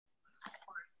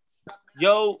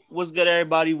Yo, what's good,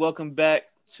 everybody? Welcome back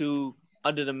to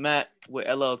Under the Mat with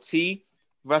LLT.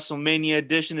 Wrestlemania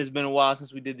edition. It's been a while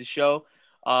since we did the show.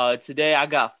 Today I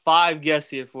got five guests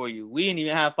here for you. We didn't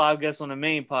even have five guests on the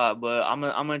main pod, but I'm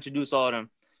gonna introduce all of them.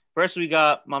 First, we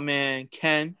got my man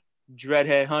Ken,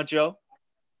 Dreadhead Huncho.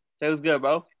 Say what's good,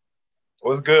 bro.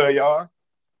 What's good, y'all?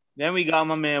 Then we got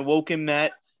my man Woken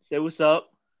Matt. Say what's up.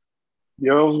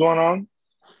 Yo, what's going on?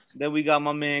 Then we got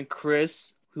my man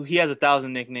Chris, who he has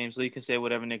 1,000 nicknames, so he can say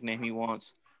whatever nickname he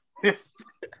wants.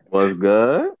 What's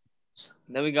good?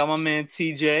 Then we got my man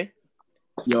TJ.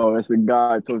 Yo, that's the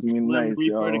guy told me Slim nice,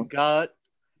 Reaper to yo. God.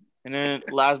 And then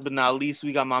last but not least,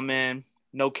 we got my man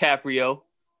No Caprio,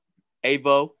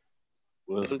 Avo.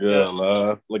 What's good,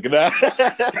 love? Look at that.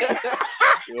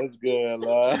 What's good,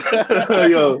 love?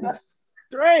 Yo,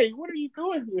 Dre, what are you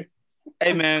doing here?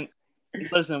 Hey man,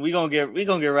 listen, we gonna get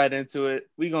right into it.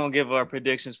 We gonna give our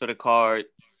predictions for the card.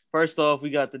 First off, we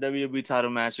got the WWE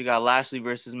title match. We got Lashley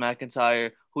versus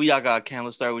McIntyre. Who y'all got, Ken?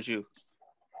 Let's start with you.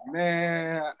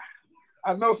 Man,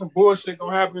 I know some bullshit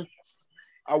gonna happen.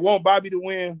 I want Bobby to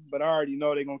win, but I already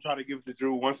know they're gonna try to give it to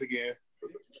Drew once again.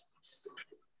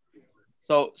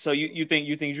 So you think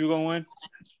Drew gonna win?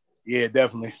 Yeah,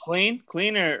 definitely.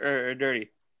 Clean or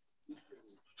dirty?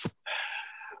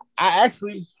 I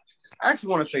actually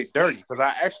want to say dirty because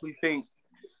I actually think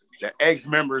the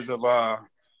ex-members of the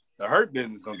Hurt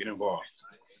Business gonna get involved.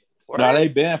 No, they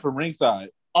banned from ringside.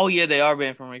 Oh yeah, they are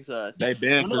banned from ringside. They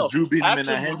banned No, because Drew beat him in actually,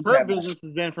 that the handicap. Hurt Business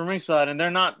is banned from ringside, and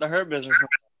they're not the Hurt Business.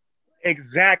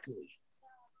 Exactly.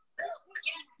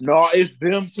 No, it's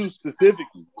them two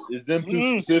specifically. It's them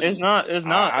two specifically. It's not. It's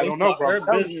not. I don't know, bro.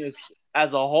 Hurt Business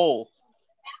as a whole.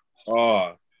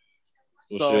 Oh,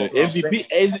 So MVP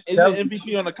is it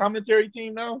MVP on the commentary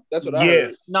team now? That's what I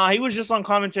Yeah. heard. he was just on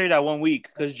commentary that 1 week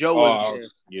because Joe was there.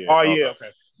 Yeah. Oh yeah,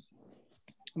 okay.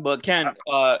 But Ken,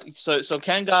 so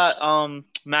Ken got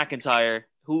McIntyre.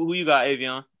 Who you got,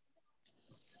 Avion?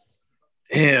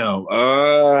 Damn.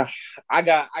 I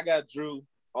got Drew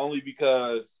only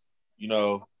because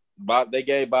they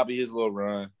gave Bobby his little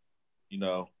run. It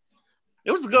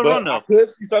was a good But run though. I could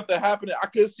see something happening. I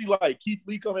could see like Keith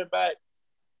Lee coming back,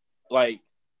 like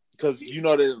because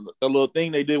the little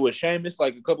thing they did with Sheamus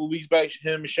like a couple of weeks back,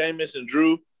 him, Sheamus, and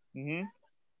Drew,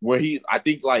 where I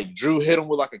think like Drew hit him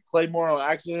with like a claymore on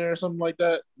accident or something like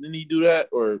that. Didn't he do that?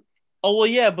 Or Oh well,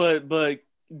 yeah, but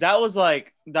that was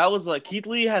like Keith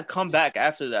Lee had come back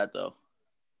after that though,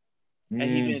 and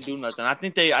he didn't do nothing. I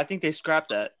think they scrapped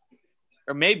that,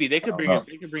 or maybe they could bring it.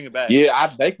 They could bring it back.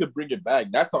 Yeah, they could bring it back.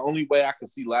 That's the only way I could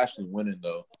see Lashley winning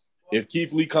though. If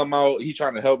Keith Lee come out, he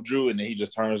trying to help Drew, and then he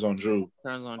just turns on Drew.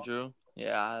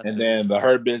 Yeah. And then the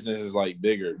Hurt Business is like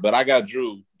bigger, but I got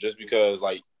Drew just because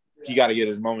like he got to get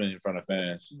his moment in front of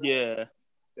fans. Yeah.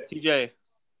 TJ,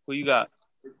 who you got?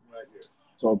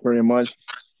 So pretty much,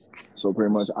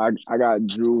 I got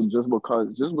Drew just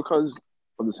because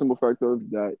of the simple fact of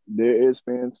that there is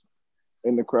fans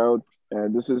in the crowd,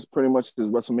 and this is pretty much his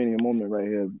WrestleMania moment right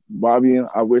here. Bobby,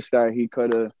 I wish that he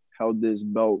could have held this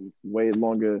belt way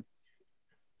longer,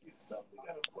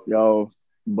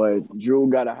 but Drew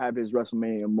gotta have his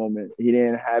WrestleMania moment. He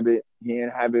didn't have it. He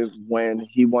didn't have it when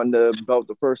he won the belt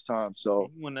the first time. So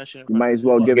He won that shit in you front might of as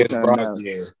well give it to him now.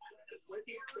 Yeah.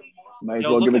 Might as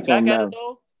well give it to him now.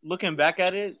 Looking back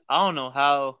at it, I don't know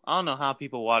how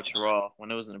people watched Raw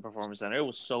when it was in the Performance Center. It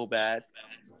was so bad.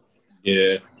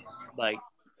 Yeah. Like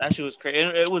that shit was crazy.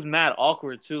 It was mad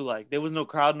awkward too. Like there was no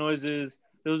crowd noises.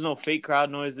 There was no fake crowd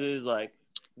noises. Like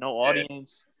no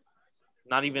audience.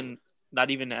 Not even the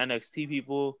NXT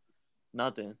people.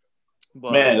 Nothing.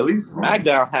 But Man, at least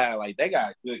SmackDown had they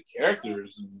got good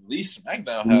characters. At least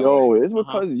SmackDown had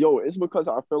it's because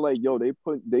I feel like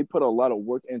they put a lot of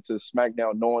work into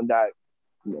SmackDown, knowing that.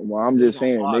 Well, I'm just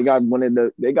saying they got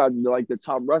the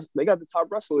top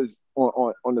wrestlers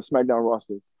on the SmackDown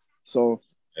roster. So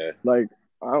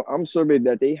I'm sure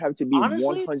that they have to be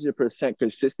 100%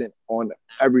 consistent on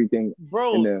everything.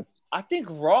 Bro, in there. I think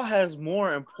Raw has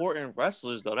more important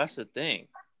wrestlers though. That's the thing.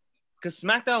 Because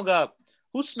SmackDown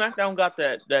got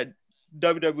that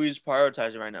WWE is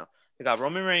prioritizing right now. They got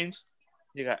Roman Reigns.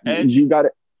 You got Edge. You got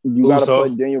to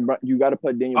put Daniel. You got to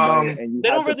put Daniel Bryan, and you they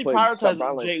have don't to really put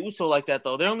prioritize Jey Uso like that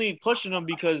though. They're only pushing him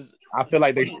because I feel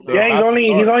like he's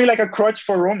only like a crutch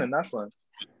for Roman. That's why.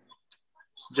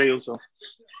 Jey Uso.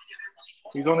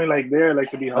 He's only like there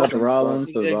to be helped. Rollins,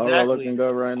 exactly. looking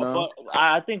good right now. But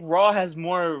I think Raw has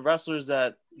more wrestlers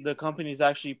that the company's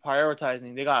actually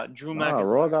prioritizing. They got Drew Raw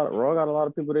McIntyre, got a lot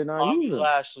of people they're not Bobby using.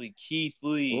 Lashley, Keith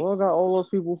Lee. Raw got all those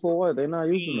people for what? They're not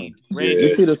using them. Randy.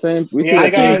 We see the same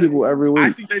people every week.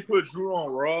 I think they put Drew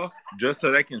on Raw just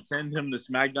so they can send him to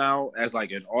SmackDown as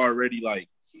like an already like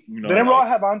Didn't Raw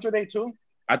have Andrade too?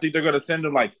 I think they're gonna send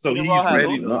him like so he's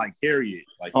ready to like carry it.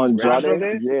 Like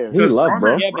Andrade, yeah, he left,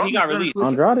 bro. Yeah, but he got released.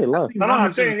 Andrade left. No, I'm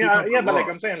saying yeah, but like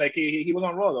I'm saying, like he was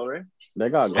on Raw though, right? They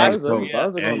got guys.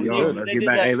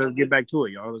 Let's get back to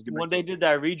it, y'all. When they did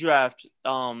that redraft,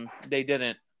 they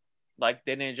didn't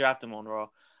draft him on Raw.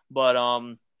 But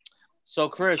so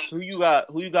Chris, who you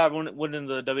got winning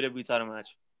the WWE title match?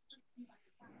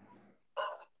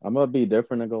 I'm gonna be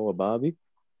different and go with Bobby.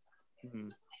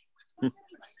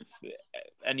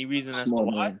 Any reason as to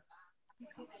why?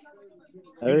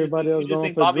 Everybody else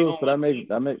going for Drew, so that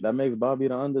makes Bobby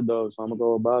the underdog. So I'm gonna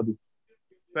go with Bobby.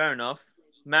 Fair enough.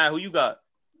 Matt, who you got?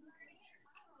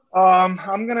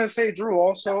 I'm gonna say Drew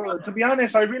also. To be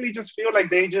honest, I really just feel like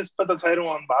they just put the title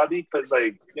on Bobby because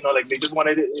like they just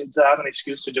wanted it to have an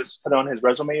excuse to just put it on his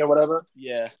resume or whatever.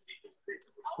 Yeah.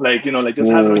 Like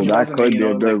just have it on your resume. That could be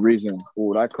a good reason.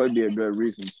 Oh, that could be a good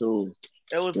reason too.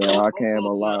 It was. Yeah, I can't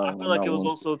lie. I feel like it was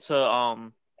also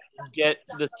to get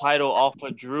the title off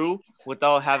of Drew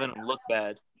without having him look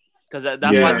bad, because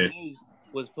that's why Miz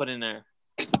was put in there.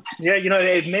 Yeah,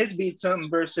 if Miz beats him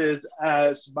versus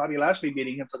as Bobby Lashley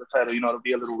beating him for the title, it'll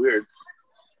be a little weird.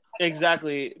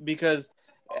 Exactly, because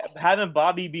having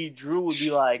Bobby beat Drew would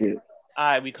be like, all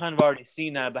right, we kind of already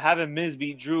seen that, but having Miz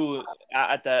beat Drew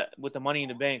with the Money in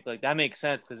the Bank, like that makes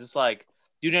sense because it's like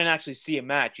you didn't actually see a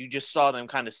match, you just saw them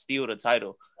kind of steal the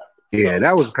title. Yeah,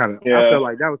 that was kind of. I feel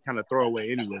like that was kind of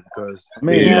throwaway anyway because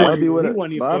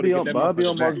Bobby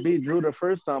almost beat Drew the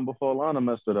first time before Lana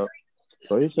messed it up.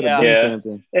 So he should have been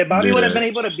champion. If Bobby would have been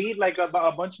able to beat like a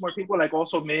bunch more people, like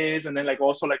also Miz, and then like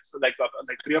also like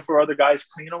 3 or 4 other guys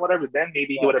clean or whatever, then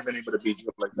maybe he would have been able to beat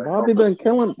Drew like that. Bobby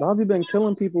been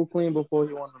killing people clean before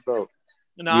he won the belt.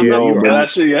 No, I'm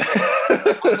not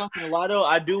gonna lie though.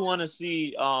 I do want to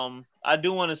see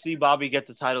Bobby get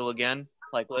the title again,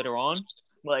 like later on.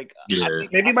 Like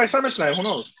maybe by SummerSlam, who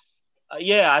knows?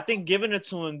 I think giving it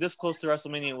to him this close to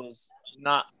WrestleMania was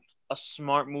not a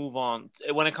smart move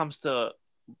when it comes to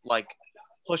like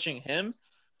pushing him,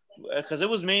 because it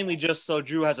was mainly just so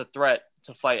Drew has a threat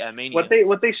to fight at Mania.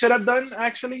 What they should have done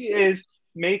actually is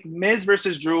make Miz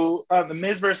versus Drew,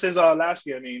 Miz versus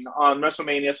Lashley, on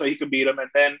WrestleMania, so he could beat him,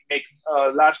 and then make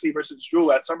Lashley versus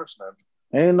Drew at SummerSlam.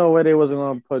 Ain't no way they wasn't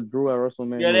gonna put Drew at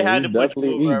WrestleMania. Yeah, they had to put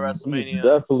Drew at WrestleMania.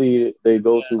 Definitely, they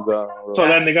go-to guy. So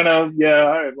then they're gonna, all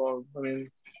right. Well,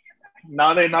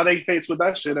 now they face with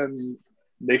that shit, and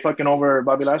they fucking over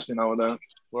Bobby Lashley now with that.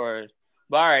 Word.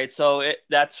 All right, so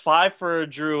that's 5 for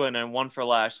Drew and then 1 for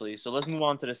Lashley. So let's move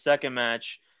on to the second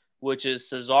match, which is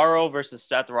Cesaro versus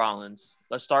Seth Rollins.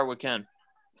 Let's start with Ken.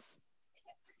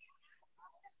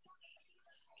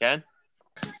 Ken?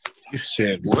 You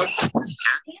said what?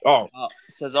 Oh,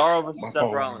 Cesaro versus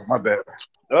Seth Rollins. My bad.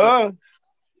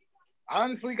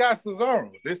 Honestly, got Cesaro.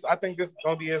 I think this is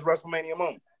gonna be his WrestleMania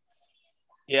moment.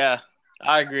 Yeah,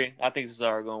 I agree. I think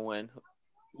Cesaro gonna win.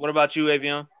 What about you,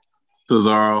 Avion?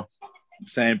 Cesaro,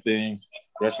 same thing.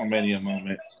 WrestleMania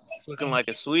moment. Looking like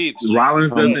a sweep.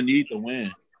 Rollins doesn't need to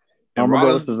win. And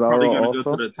Rollins is probably gonna go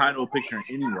to the title picture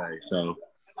anyway. So.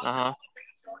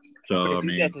 So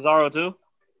you got Cesaro too.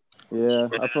 Yeah,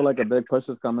 I feel like a big push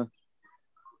is coming.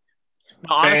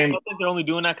 No, honestly, I think they're only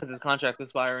doing that because his contract's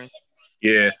expiring.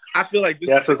 Yeah, I feel like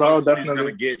this is Cesaro definitely going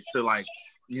to get to, like,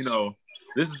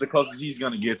 this is the closest he's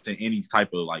going to get to any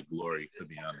type of, like, glory, to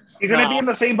be honest. He's going to be in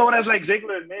the same boat as, like,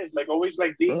 Ziggler and Miz, like, always,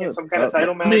 like, being in some kind of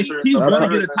title match. He's going to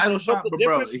get a title shot, but,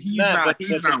 bro, he's not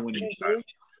winning the title.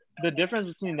 The difference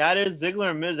between that is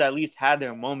Ziggler and Miz at least had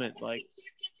their moment, like.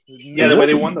 Yeah, the way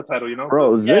they won the title,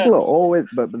 Bro,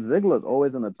 Ziggler's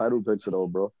always in the title picture, though,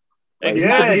 bro. Like,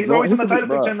 he's always in the title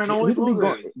picture and always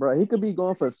losing. Bro, he could be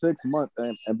going for 6 months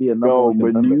and be a number one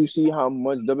contender. But do you see how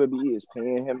much WWE is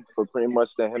paying him for pretty much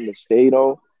for him to stay,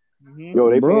 though? Mm-hmm. Yo,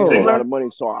 they paying him a lot of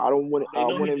money, so I don't want to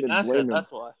blame him.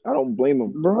 That's why. I don't blame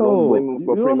him. Bro, I don't blame him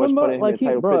for pretty much putting him in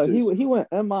title pictures. He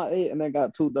went MIA and then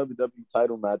got 2 WWE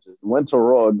title matches. Went to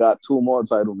Raw and got 2 more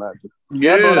title matches.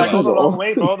 Yeah, bro, that goes a long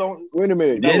way, bro. Wait a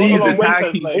minute. Then he's a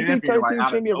tag team Ain't they tag team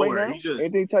champion right now?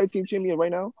 Ain't they tag team champion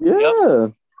right now? Yeah.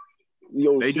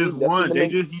 Yo, they just won. He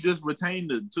just retained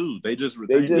the 2. They just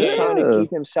retained. They just trying to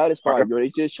keep him satisfied, yo.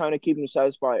 They just trying to keep him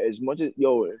satisfied as much as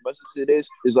it is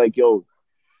like, yo,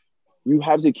 you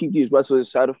have to keep these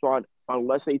wrestlers satisfied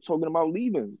unless they talking about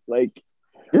leaving. Like,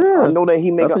 I know that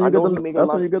he make. That's when I you get know he them. make a That's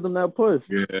lot. when you get them that push.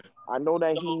 Yeah. I know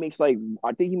that he makes like.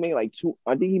 I think he made like two.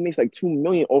 I think he makes like $2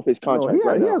 million off his No, contract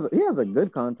right now. he has a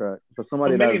good contract for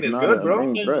somebody 2 that's million is not good, a bro.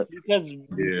 main threat. Because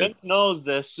Yeah. Vince knows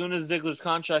that as soon as Ziggler's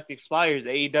contract expires,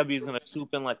 AEW is gonna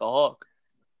swoop in like a hawk.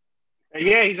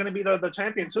 Yeah, he's gonna be the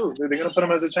champion too. They're gonna put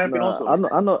him as a champion also. I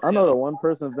know the one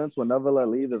person Vince will never let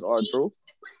leave is R-Truth.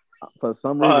 For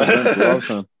some reason, Vince loves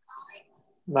him.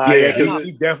 Nah, Yeah, because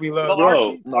he definitely loves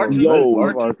bro, No,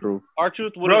 Vince R-Truth.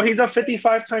 R-Truth would bro, he's a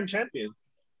 55-time champion.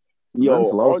 Vince Yo,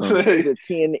 loves him. R-Truth is a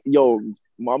TNA. Yo,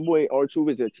 my boy R-Truth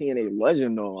is a TNA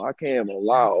legend though. I can't even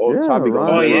lie. All Yeah, topic Ron-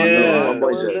 of Ron- my Ron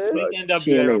boy's was there. a NWA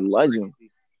TNA was legend.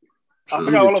 crazy. I He's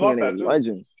forgot a all about TNA that too.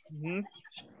 legend. Mm-hmm.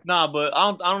 Nah, but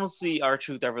I don't see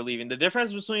R-Truth ever leaving. The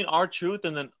difference between R-Truth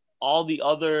and then all the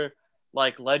other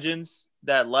like legends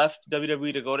that left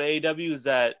WWE to go to AEW is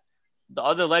that the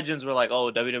other legends were like,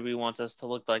 oh, WWE wants us to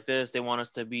look like this. They want us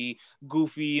to be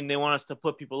goofy and they want us to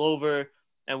put people over.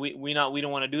 And we don't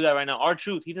want to do that right now.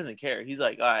 R-Truth, he doesn't care. He's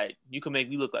like, all right, you can make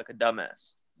me look like a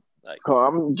dumbass. Like,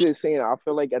 I'm just saying, I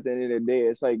feel like at the end of the day,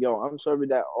 it's like, yo, I'm sorry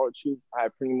that R-Truth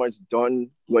had pretty much done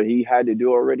what he had to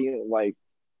do already. Like,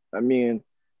 I mean,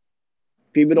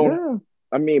 people don't. Yeah.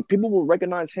 I mean, people will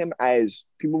recognize him as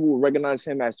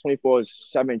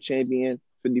 24/7 champion,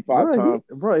 55 times.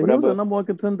 He was whatever. the number one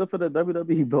contender for the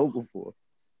WWE belt before.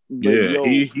 But Yeah, yo,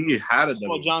 he had a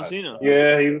well, John Cena.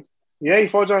 Yeah, he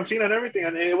fought John Cena and everything,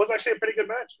 and it was actually a pretty good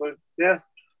match. But yeah,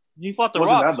 He fought The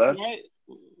Wasn't Rock, that bad. right?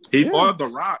 He fought The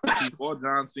Rock. He fought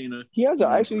John Cena. he has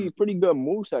actually pretty good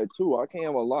moveset too. I can't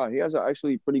even lie. He has an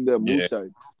actually pretty good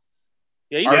moveset.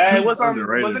 Yeah, yeah, it R-Truth was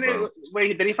underrated, wasn't bro. it?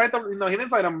 Wait, did he fight them? No, he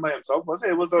didn't fight him by himself. Was it?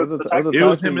 It was It a was- the it tag was team. It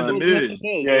was tag him team and the match. Miz.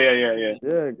 Yeah.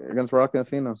 Yeah, against Rock and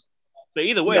Cena. But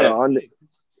either He way, got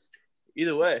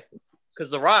either way,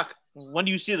 because The Rock. When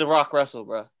do you see The Rock wrestle,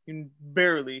 bro? You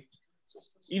barely.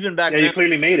 Even back Yeah, you then,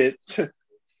 clearly made it.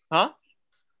 huh?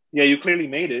 Yeah, you clearly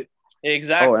made it.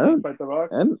 Exactly. Oh, Fight the Rock.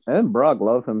 and Brock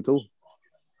loved him too.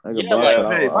 Like Yeah, Brock like,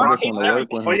 said, hey, I Brock just want to hates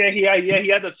work with Oh him. yeah, he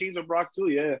had the scenes with Brock too.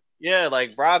 Yeah. Yeah,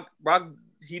 like Brock,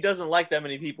 he doesn't like that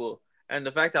many people, and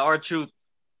the fact that R-Truth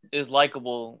is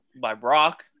likable by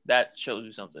Brock, that shows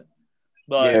you something.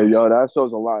 But Yeah, yo, that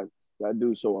shows a lot. That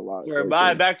do show a lot. we're right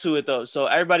there. back to it though. So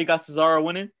everybody got Cesaro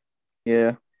winning.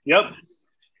 Yeah. Yep.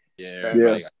 Yeah.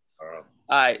 All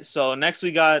right. So next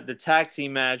we got the tag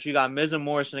team match. You got Miz and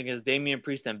Morrison against Damian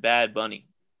Priest and Bad Bunny.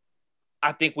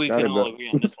 I think we Gotta can all go. agree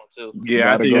on this one too. Yeah, I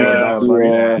Gotta think go we with should Bad all Bunny. agree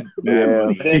on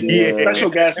Bad Bunny. Yeah. Special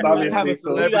guest, obviously. Have a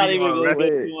So We got celebrity even on go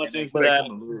wrestling too much and into that. expect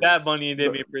him to lose. Bad Bunny and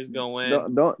Damian Priest gonna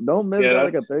win. Don't Miz Yeah, got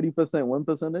like a that's- 30% win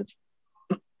percentage?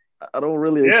 I don't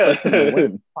really Yeah. expect him to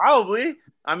win. Probably.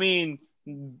 I mean,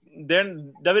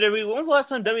 then WWE. When was the last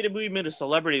time WWE made a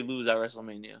celebrity lose at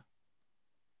WrestleMania?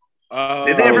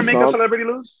 Did they ever Donald make a Trump. celebrity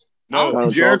lose? No,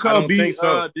 Donald Jericho Trump. I don't beat. think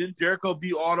so. Didn't Jericho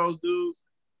beat all those dudes?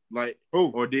 Like, Who?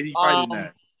 or did he fight in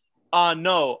that?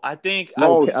 No, I think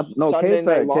No, No, Sunday Night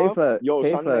K-Fed, Live. K-Fed, Yo,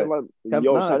 K-Fed. Sunday Night Live. Kev-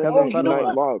 Yo, nah, Saturday Kevin Night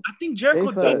Federline. Live. I think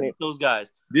Jericho K-Fed. beat those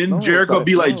guys. Didn't No, Jericho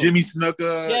be like no. Jimmy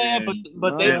Snuka? Yeah,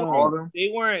 but they Nah. weren't.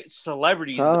 They weren't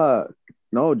celebrities. though.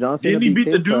 No, John Cena Didn't he beat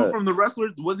the dude K-Fed. from the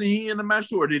wrestlers? Wasn't he in the match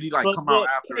too, or did he like But come out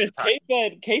after the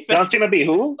attack? K-Fed, John Cena beat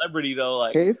who? celebrity though.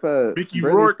 Like, K-Fed. Mickey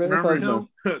Brady Rourke, Spears' remember husband.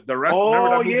 him? The wrestler. Oh remember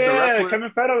that movie, The yeah, Wrestler? Kevin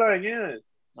Federline. Yeah.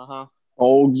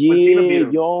 Oh Cena beat yeah,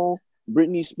 him. yo,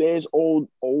 Britney Spears, old.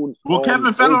 Well, Kevin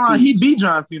old Federline, piece. he beat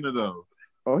John Cena though.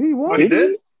 Oh, he won. Oh, he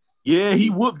did? Yeah, he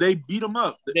whooped. They beat him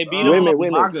up. They beat Wait a him minute, up. wait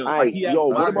a minute. Maga, Aight, like he had yo,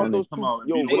 what Maga about those come two? out and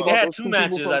Yo, beat him what They up. about had those two two people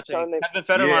matches, from I think. Sunday? Kevin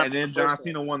Federline. Yeah, and then John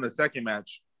Cena won the second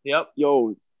match. Yep.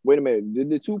 Yo, wait a minute. Did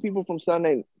the two people from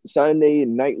Sunday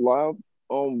Night Live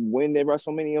win their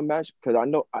WrestleMania match? Because I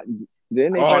know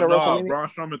didn't they Oh fight at no, WrestleMania? Braun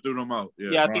Strowman threw them out.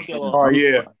 Yeah, I Braun think they Strowman. lost. Oh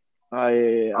yeah.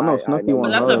 Yeah, I know Snooki won But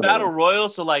that's hers. a battle royal,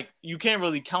 so like you can't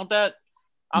really count that.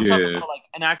 I'm talking about like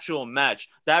an actual match.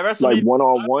 That WrestleMania Like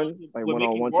one-on-one, like with Mickey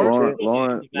one-on-one Rourke, type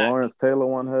shit. Lawrence Taylor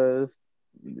won hers.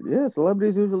 Yeah,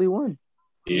 celebrities usually win.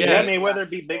 Yeah, Mayweather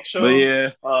beat Big Show. But yeah,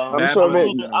 Um, Bad sorry,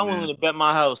 Bunny, man. I'm willing to bet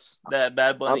my house that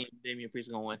Bad Bunny and Damian Priest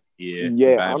are gonna win. Yeah,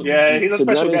 Yeah, Bad Bunny. yeah, he's a To be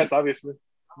special honest- guest, obviously.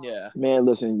 Yeah. Man,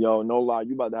 listen, yo, no lie,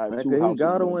 you about to have Man, two 'cause he houses.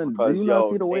 gotta man, win. Do because, you not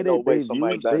yo, see the way ain't no way they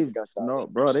somebody views? bet They against that. no,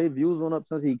 bro. They views went up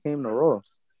since he came to Raw.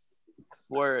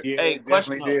 Word. Yeah, Hey,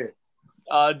 question. definitely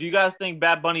did. Do you guys think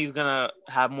Bad Bunny's gonna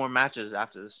have more matches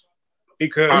after this? He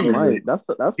could. He might. That's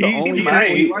the only he thing might.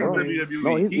 actually He- likes bro. WWE.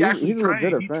 No, he actually he's legit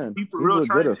trained. a fan. He for He's real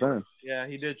legit trained. a fan. Yeah,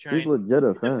 he did train. He's legit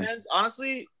a fan. Depends.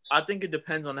 Honestly, I think it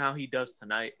depends on how he does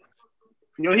tonight.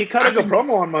 He cut a good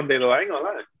promo on Monday, though. I ain't gonna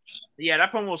lie. Yeah,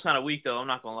 that promo was kind of weak though. I'm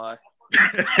not gonna lie. You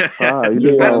I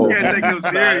just just can't take him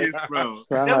serious, bro.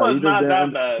 It was not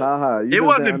that bad. It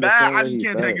wasn't bad. I just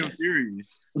can't take him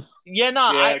serious. Yeah,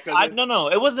 no, Yeah, no.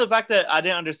 It wasn't the fact that I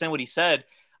didn't understand what he said.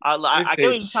 I get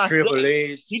what he's trying to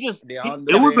say. It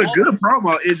was a good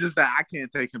promo. It's just that I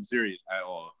can't take him serious at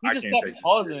all. He just kept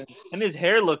pausing, and his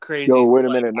hair looked crazy. Yo, wait a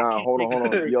minute. Nah, hold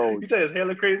on. Yo, you said his hair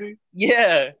look crazy?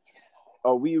 Yeah.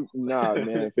 Oh, nah,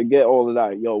 man. Forget all of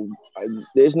that. Yo,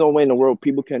 there's no way in the world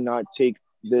people cannot take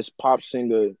this pop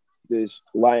singer, this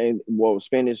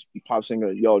Spanish pop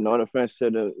singer. Yo, no offense to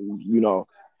the,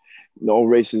 no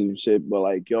racism shit, but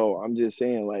like, yo, I'm just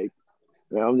saying, like,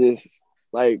 man, I'm just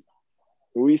like,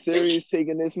 are we serious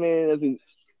taking this man as a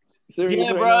serious?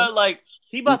 Yeah, right bro. now? Like,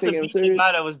 he about to beat the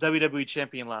guy that was WWE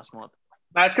champion last month.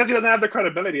 Nah, it's because he doesn't have the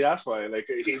credibility. That's why. Like,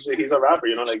 he's a rapper.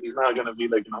 Like, he's not gonna be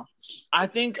like, I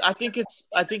think it's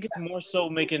more so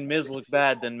making Miz look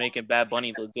bad than making Bad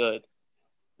Bunny look good.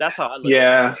 That's how I look.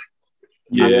 Yeah.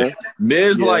 Yeah.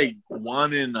 Miz like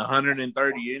 1 in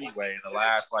 130 anyway in his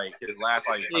last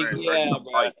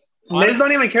 130 fights. Miz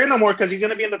don't even care no more because he's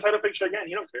gonna be in the title picture again.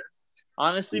 He don't care.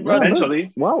 Honestly, bro.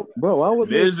 Eventually. Wow, bro. Why would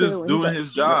Miz is doing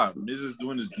his job. Miz is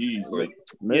doing his deeds. Like,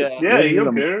 he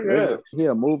don't care. Yeah. He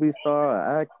a movie star,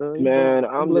 an actor. Man,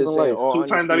 I'm just saying,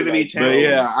 2-time WWE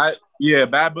champion.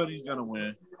 But Bad Bunny's gonna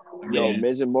win. Yo,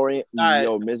 Miz and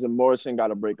Morrison got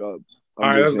to break up. All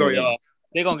right, let's go, y'all.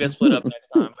 They're gonna get split up next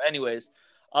time. But anyways,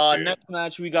 next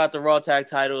match we got the Raw Tag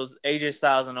Titles: AJ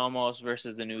Styles and Omos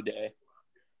versus the New Day.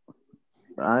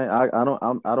 I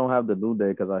don't have the New Day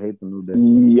because I hate the New Day.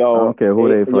 Yo, I don't care who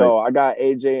they fight. Yo, I got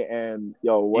AJ and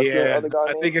what's the other guy?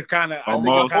 I think it's kind of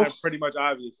pretty much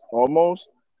obvious. Almost.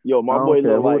 Yo, my boy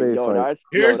look like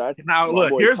here's what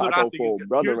I think is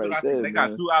brother right there. They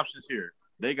got 2 options here.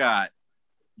 They got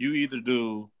you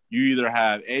either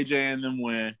have AJ and him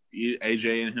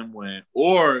win,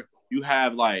 or you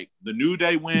have like the New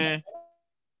Day win,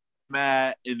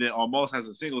 Matt, and then almost has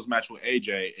a singles match with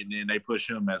AJ, and then they push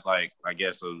him as like, I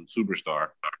guess, a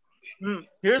superstar.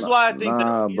 Here's why I think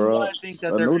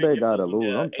that the New Day gotta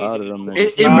lose. I'm tired of them.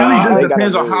 It really just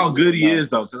depends on how good he is,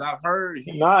 though, because I've heard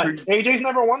AJ's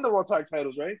never won the World Tag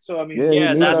Titles, right? So I mean,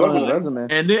 that's on his resume.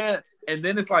 And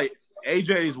then it's like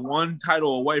AJ's 1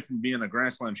 title away from being a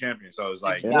Grand Slam champion, so it's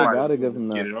like gotta give him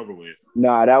that. Get it over with.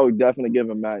 Nah, that would definitely give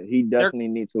him that. He definitely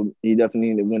needs to. He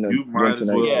definitely need to win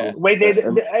tonight. Yeah. Wait,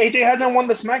 AJ hasn't won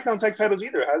the SmackDown Tag Titles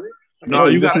either, has he? No,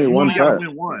 you got to win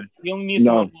one. He only needs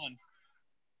to win one.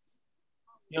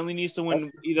 He only needs to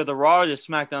win either the Raw or the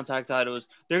SmackDown Tag Titles.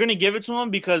 They're gonna give it to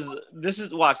him because this is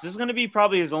gonna be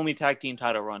probably his only tag team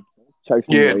title run.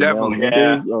 Yeah, definitely.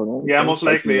 Yeah, most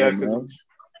likely.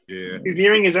 Yeah. He's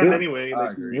nearing his end anyway.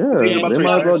 Like, they might as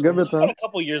well give it to him. A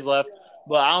couple years left,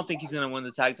 but I don't think he's gonna win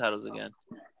the tag titles again.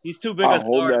 He's too big. I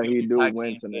hope that he do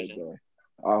win tonight, though.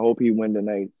 I hope he win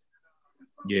tonight.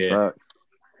 Yeah.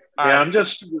 I'm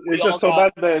just. It's just so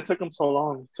bad that it took him so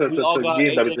long to be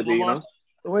in WWE. You know.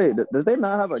 Wait, did they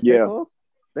not have a kickoff?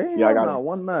 They ain't have not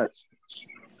one match.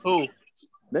 Who?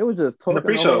 They were just talking the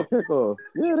pre-show. Kickoff.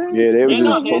 They were just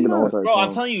talking the whole time. Bro,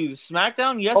 I'm telling you,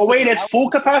 SmackDown. Yes. Oh wait, it's full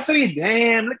capacity.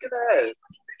 Damn, look at that.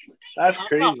 That's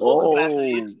crazy.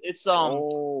 It's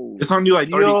only like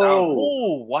 30,000.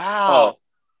 Oh wow.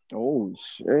 Oh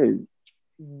shit.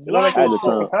 I had to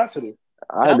turn capacity.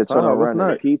 I had to turn around and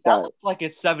repeat that. Looks like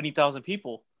it's 70,000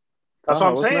 people. That's what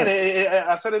I'm saying.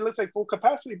 I said it looks like full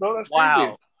capacity, bro. That's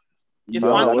crazy.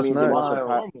 What's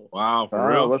next? Wow, for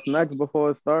real. What's next before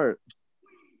it starts?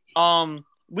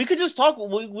 We could just talk.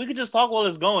 We could just talk while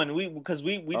it's going. We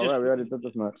already did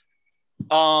this match.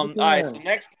 All right. So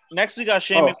next we got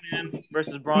Shane McMahon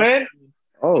versus Braun. Man.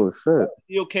 Oh shit.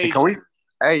 Okay.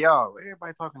 Hey y'all,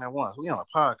 everybody talking at once. We on a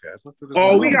podcast. Let's do this.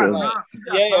 Oh, we got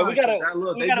we gotta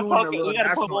talk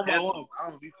one by one. I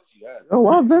don't need to see that. Oh,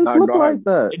 why Vince look like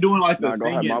that? They're doing like the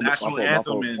singing national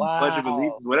anthem and Pledge of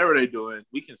Allegiance, whatever they're doing.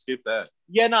 We can skip that.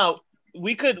 Yeah, no,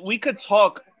 we could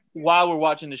talk while we're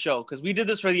watching the show because we did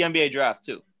this for the NBA draft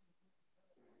too.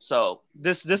 So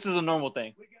this is a normal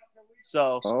thing.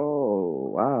 So.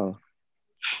 Oh wow.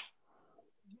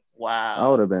 Wow. I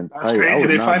would have been. That's crazy.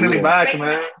 They finally back,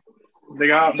 man. They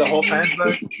got the whole fans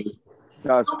back.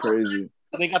 That's crazy.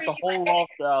 They got the whole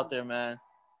roster out there, man.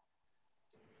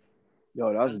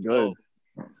 Yo, that's good.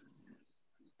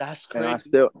 That's crazy.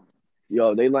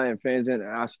 And they letting fans in, and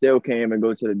I still can't even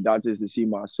go to the doctors to see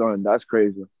my son. That's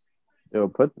crazy. Yo,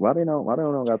 why they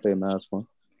don't got their mask on?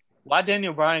 Why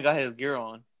Daniel Bryan got his gear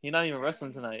on? He's not even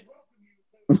wrestling tonight.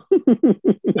 Nigga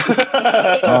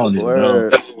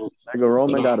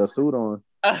Roman got a suit on.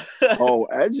 Oh,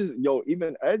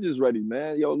 even Edge is ready,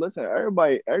 man. Yo, listen,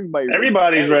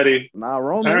 Everybody's ready. Nah,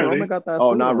 Roman. Apparently. Roman got that.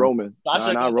 Oh, suit not on. Roman.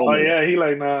 Sasha Not got Oh Roman. yeah, he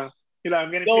like nah. He like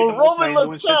I'm getting paid Yo, the most. I Roman ain't doing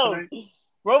looked shit tough. tonight.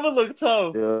 Roman looked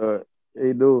tough. Yeah,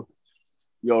 he do.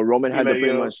 Yo, Roman He had to like,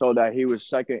 pretty yo. much show that he was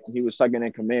second. He was second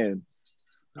in command.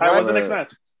 All right, what's the Right. next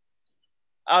match?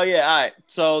 Oh yeah, all right.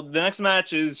 So the next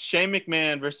match is Shane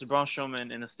McMahon versus Braun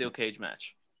Strowman in a steel cage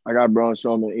match. I got Braun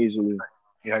Strowman easily.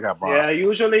 Yeah, I got Braun. Yeah,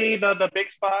 usually the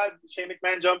big spot, Shane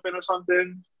McMahon jumping or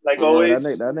something, like Yeah, always.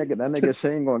 that nigga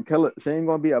Shane gonna kill it. Shane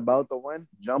gonna be about to win,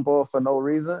 jump off for no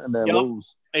reason, and then Yup.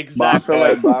 lose.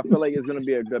 Exactly. But I feel like it's gonna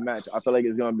be a good match. I feel like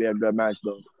it's gonna be a good match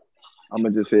though. I'm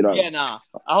gonna just say that. Yeah, nah.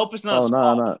 I hope it's not. Oh,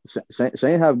 nah.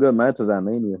 Shane have good matches at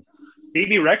Mania.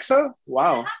 BB Rexa?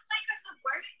 Wow.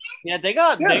 Yeah, they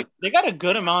got Yeah. they got a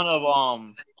good amount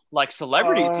of like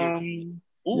celebrities here.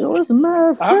 Yo, Ooh. it's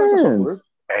mad I haven't heard fans. word.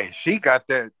 Hey, she got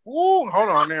that. Ooh, hold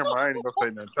on there, man. I ain't gonna say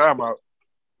nothing. Time out.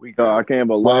 We Yo, go. I can't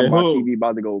believe Hey, my who? TV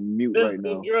about to go mute This right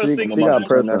now. girl She singing. I'm about got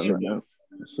to turn that person. shit down.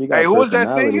 She got Hey, who was that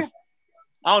personality. singing?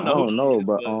 I don't I know. don't know, who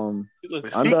but she looks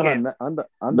But under she her can. under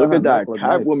Look her at that neck look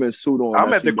nice. Catwoman suit on. I'm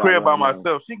that at the she got crib by right now.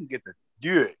 myself. She can get the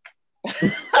dick.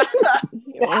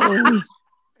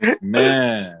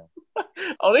 Man.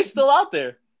 Oh, they still out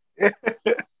there.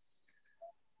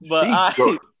 But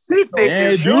she thick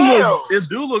Man, as hell. it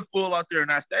do look full out there, and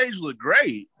that stage look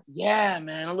great. yeah,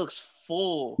 man, it looks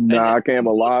full. Nah, And I can't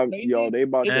lie. crazy? Yo, they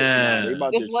about to Man. they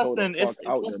about to It's less show than the fuck it's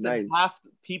out less tonight. than half the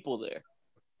people there.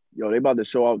 Yo, they about to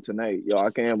show out tonight. Yo,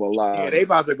 I can't lie. Yeah, they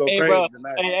about to go Hey, crazy bro.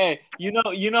 tonight. Hey, you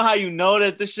know how you know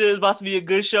that this shit is about to be a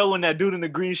good show when that dude in the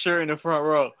green shirt in the front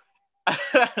row.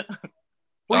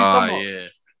 Who you talking about? Yeah.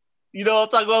 You know what I'm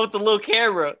talking about with the little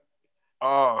camera.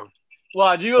 Oh,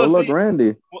 Watch, you Oh, gonna look, see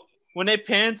Randy. when they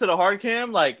pan to the hard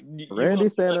cam, like Randy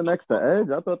standing next to Edge.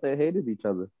 I thought they hated each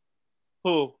other.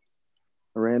 who?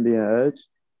 Randy and Edge.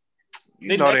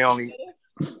 you know they only.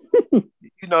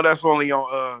 You know that's only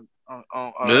on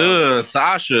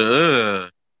Sasha.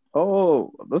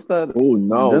 Oh, what's that? Oh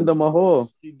no. Jinder Mahal.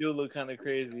 She do look kind of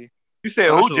crazy. You said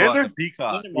who? Sasha like Gender? a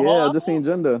peacock. Jinder Yeah, Mahal? I just seen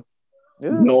Jinder. Yeah.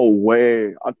 No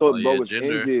way. I thought Oh, bro yeah, was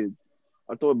Ginger. injured.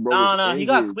 I thought bro No, was injured. he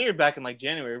got cleared back in like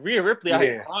January. Rhea Ripley out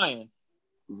here Yeah. crying.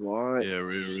 What? Yeah,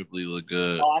 Rhea Ripley look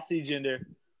good. Oh, I see Jinder.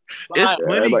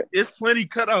 It's plenty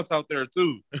cutouts out there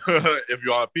too. If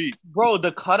y'all peep. Bro,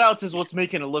 the cutouts is what's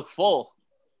making it look full.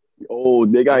 Oh,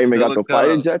 they got It's even got still the a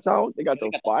fighter cutout. jets out. They got They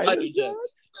the got the fighter fighter jets.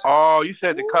 jets. Oh, you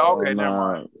said the cut. Oh, Okay, never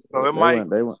nah. mind. So it They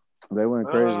might. went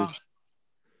crazy.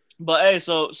 But hey,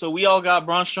 so we all got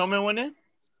Braun Strowman winning.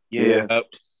 Yeah. Yep.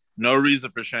 No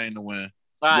reason for Shane to win.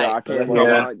 All right. Yeah, I can't Let's lie.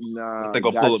 go. Nah, Let's take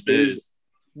a that pull of stage, biz.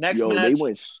 Next yo, match. they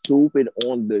went stupid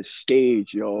on the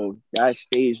stage, yo. That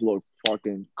stage looked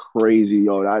fucking crazy,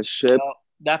 yo. That ship,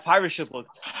 That pirate ship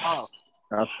looked tough.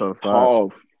 That's so sad.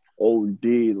 tough.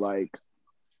 OD, like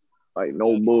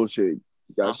no bullshit.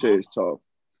 That shit is tough.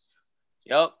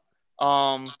 Yep.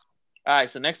 All right.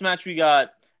 So next match we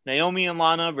got Naomi and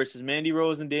Lana versus Mandy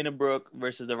Rose and Dana Brooke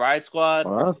versus the Riot Squad.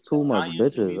 Oh, that's too much Tanya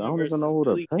bitches. Serena I don't versus even know who to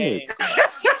Billie Kay. pick.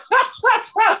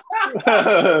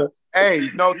 Hey,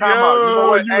 no time out. You know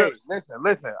what? Hey,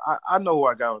 listen. I know who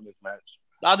I got on this match.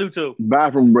 I do too.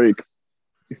 Bathroom break.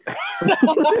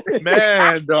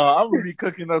 Man, dog, I'm gonna be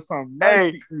cooking up some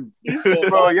nice.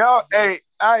 Bro, y'all. Hey,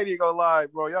 I ain't even gonna lie,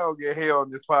 bro. Y'all gonna get hell on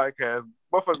this podcast.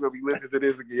 Motherfuckers gonna be listening to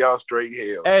this and get y'all straight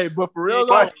hell. Hey, but for real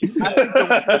though,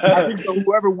 I think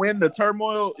whoever win the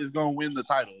turmoil is gonna win the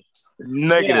titles.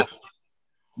 Negative.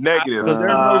 Negative. So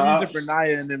there's no reason for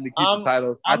Nia and them to keep the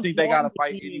titles. I I'm think they gotta torn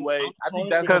fight between- anyway. I'm I think torn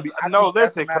that's gonna be.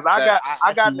 Because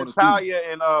I got Natalia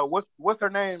and what's her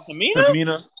name?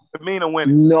 Tamina? Tamina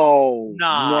winning. No.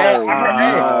 Nah. Hey,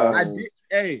 No. I did.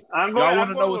 Hey, I'm y'all going. want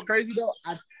to know what's crazy though?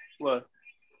 What?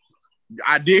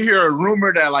 I did hear a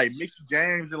rumor that like Mickey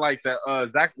James and like the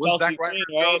Zach Chelsea Ryder's Green,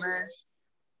 girl right? name?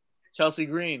 Chelsea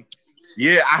Green.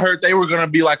 Yeah, I heard they were gonna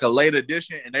be like a late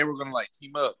addition and they were gonna like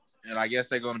team up. And I guess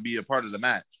they're gonna be a part of the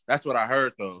match. That's what I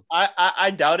heard though.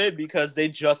 I doubt it because they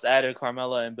just added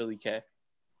Carmella and Billie Kay.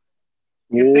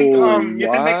 You think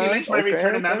Becky Lynch might Okay,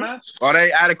 return in that okay. match? Oh,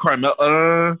 they added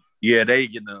Carmella. Yeah, they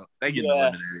getting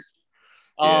eliminated.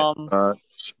 Yeah.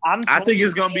 I think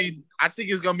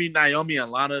it's gonna be Naomi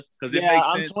and Lana because it makes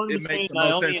sense. It makes the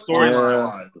most sense storyline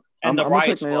wise. And the I'm gonna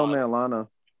Riot pick Naomi Squad. and Lana.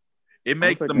 It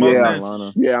makes the pick most Naomi and sense.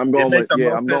 Lana. Yeah, I'm going with I'm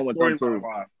them too.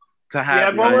 storyline-wise to Yeah, have.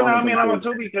 I'm going with Naomi them and Lana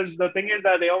too. too because the thing is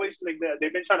that they always like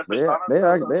they've been trying to push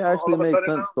Lana. They actually make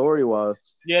sense story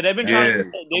wise. Yeah, they've been Yeah.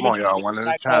 trying. Come on, y'all. One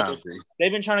at a time.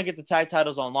 They've been trying to get the tag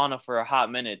titles on Lana for a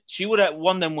hot minute. She would have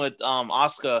won them with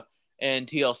Asuka and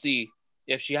TLC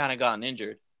if she hadn't gotten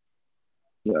injured.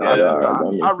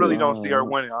 I really don't see her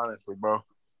winning, honestly, bro.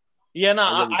 Yeah,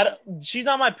 no, she's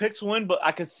not my pick to win, but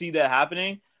I could see that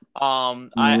happening.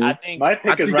 I think my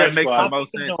pick is Red that makes Squad. the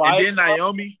most sense. And then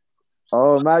Naomi.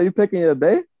 Oh, man, you picking your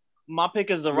bae? My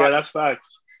pick is the Yeah, that's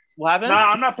facts. What happened?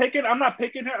 Nah, I'm not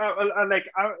picking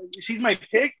her. She's my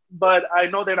pick, but I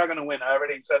know they're not gonna win. I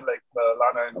already said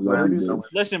Lana and Mandy.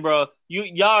 Listen, bro,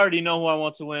 y'all already know who I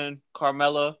want to win.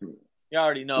 Carmella. Y'all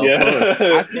already know. Yeah.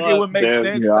 I think it would make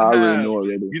sense. Yeah, I already know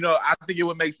already. You know, I think it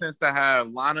would make sense to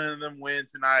have Lana and them win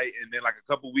tonight, and then like a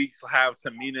couple weeks have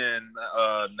Tamina and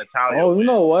Natalia. Oh, you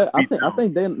know what? I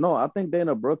think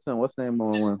Dana Brooks and what's name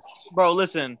gonna win. Bro,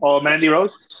 listen. Oh, Mandy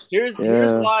Rose. Here's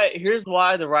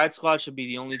why the Riot Squad should be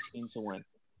the only team to win,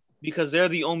 because they're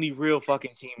the only real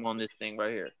fucking team on this thing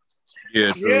right here.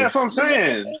 Yeah, that's what I'm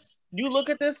saying. You look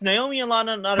at this, Naomi and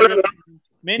Lana not a real team.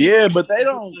 But they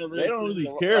don't really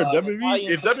care. WWE,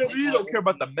 if WWE don't care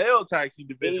about the male tag team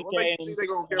division, what makes you think they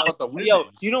gonna care about the women? Yo,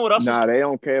 you know what else? Nah, they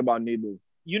don't care about neither.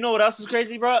 You know what else is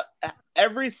crazy, bro?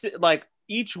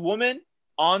 Each woman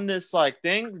on this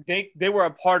thing, they were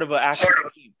a part of an actual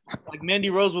team. Like Mandy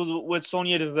Rose was with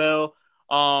Sonya Deville.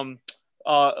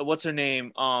 What's her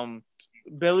name?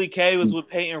 Billie Kay was with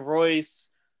Peyton Royce.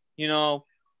 You know.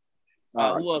 Who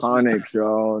else? Iconics,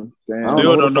 y'all. Damn.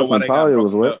 Still don't know why they got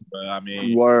was with. up, but I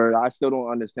mean, word. I still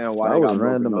don't understand why they got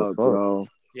random broken up, bro.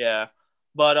 Yeah,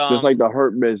 but just like the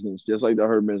Hurt business.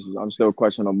 I'm still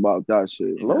questioning about that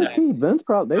shit. Low key, Vince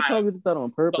probably did that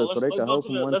on purpose so they could help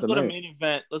him win Let's go to tonight. main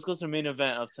event. Let's go to the main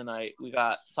event of tonight. We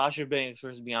got Sasha Banks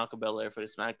versus Bianca Belair for the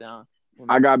SmackDown.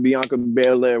 I got Bianca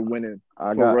Belair winning.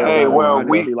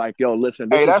 we like, yo, listen,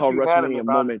 this is her unanimous, WrestleMania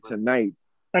moment honestly. tonight.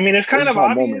 I mean, it's kind of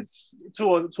obvious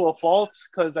to a fault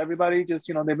because everybody just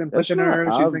they've been pushing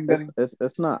her. She's been getting.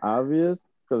 It's not obvious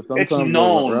because sometimes it's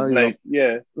known.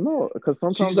 No, because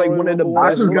sometimes she's like one of the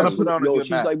best. She's gonna put on a good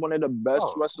she's match. like one of the best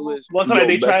wrestlers. What's like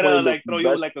they try to throw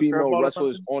you like a female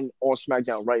wrestlers on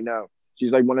SmackDown right now.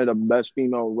 She's like one of the best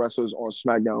female wrestlers on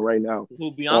SmackDown right now.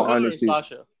 Who, Bianca or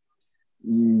Sasha?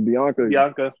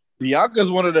 Bianca's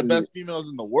one of the best females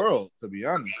in the world, to be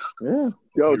honest. Yeah.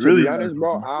 Yo, to be honest,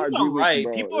 bro, I agree right.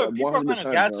 with you, People bro. are kind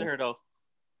of gassing her though.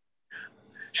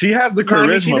 She has the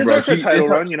charisma, she deserves her title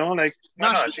run, she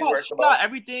got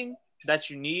everything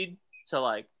that you need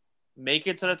to make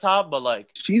it to the top, but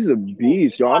she's a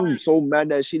beast, yo. I'm so mad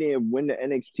that she didn't win the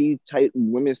NXT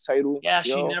women's title. Yeah,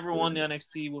 she never won the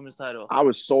NXT women's title. I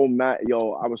was so mad,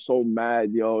 yo. I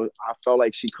felt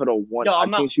like she could have won. I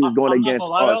think she was going against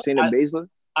Shayna Baszler.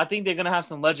 I think they're gonna have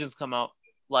some legends come out,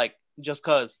 just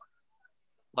cause,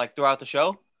 throughout the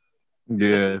show.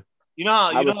 Yeah. You know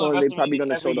how they're probably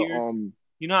gonna show the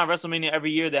You know how WrestleMania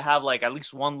every year they have at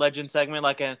least one legend segment.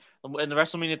 In the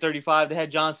WrestleMania 35, they had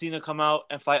John Cena come out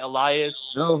and fight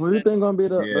Elias. Yo, who do you think gonna be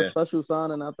the special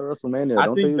signing after WrestleMania?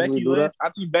 I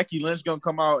think Becky Lynch gonna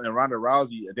come out and Ronda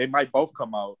Rousey. They might both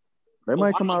come out. They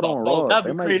might come out on Raw.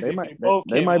 They might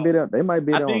be there. They might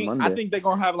be there on Monday. I think they're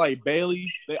gonna have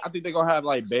Bailey. I think they're gonna have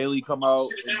Bailey come out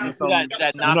and do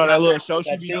that little show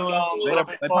she be doing.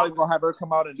 They probably gonna have her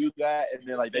come out and do that, and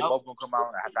then they both gonna come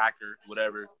out and attack her,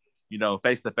 whatever.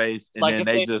 Face to face, and then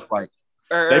they just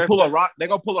they pull a Rock. They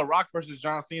gonna pull a Rock versus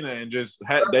John Cena and just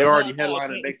they already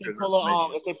headlining next year.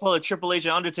 If they pull a Triple H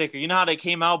and Undertaker, you know how they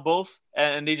came out both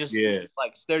and they just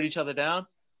stared each other down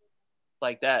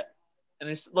like that. And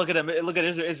it's look at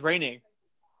it's raining,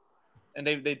 and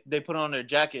they put on their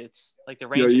jackets the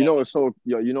rain. You know what's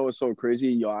so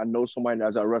crazy. Yo, I know somebody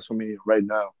that's at WrestleMania right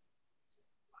now.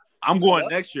 I'm going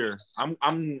next year. I'm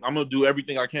gonna do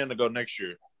everything I can to go next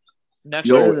year. Next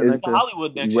year, it's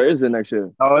Hollywood next year. Where is it next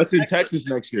year? Oh, it's in Texas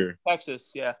next year.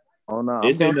 Texas, yeah. Oh no,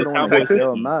 it's in the Cowboys.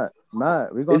 Yo,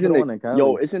 Matt, we going to the one in Cali.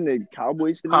 Yo, it's in the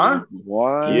Cowboys. Huh?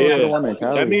 What? Yeah.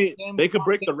 I mean, they could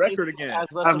break the record again. I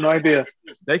have no idea.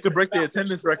 They could break the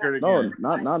attendance record again.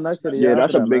 No, not next to the. Yeah,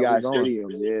 that's a big ass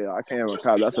stadium. Yeah, I can't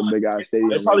recall. That's a big ass stadium.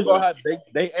 They probably gonna have.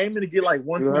 They aiming to get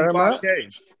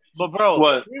 125K. But bro,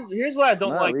 what? Here's what I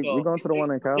don't like though. We're going to the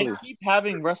one in Cali. They keep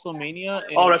having WrestleMania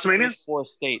in WrestleMania? 4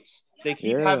 states. They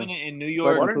keep having it in New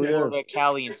York, Florida,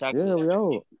 Cali, and Sacramento. Yeah,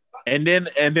 yo. And then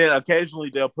occasionally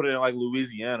they'll put it in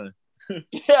Louisiana.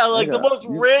 The most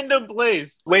random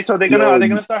place. Wait, so are they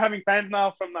gonna start having fans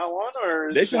now from now on,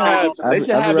 or they should have it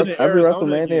in every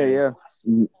Arizona WrestleMania?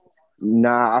 Yeah.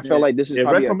 Nah, I feel like this is if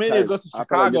probably WrestleMania goes to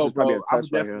Chicago, like bro. I'm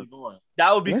definitely going.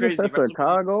 That would be crazy.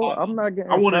 Chicago, I'm not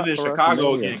getting. I want it in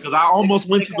Chicago again because I almost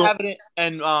went to the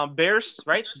and Bears,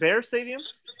 right? Bears Stadium.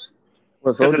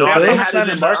 Well, so they had it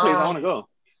in Barclays. I want to go.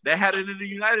 They had it in the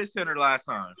United Center last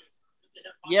time.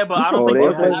 Yeah, but I don't think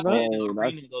they'll have it in the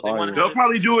arena though. They'll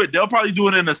probably do it. They'll probably do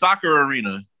it in the soccer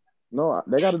arena. No,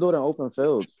 they got to do it in open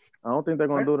fields. I don't think they're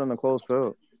gonna do it in the closed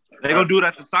field. They're gonna do it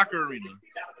at the soccer arena.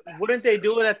 Wouldn't they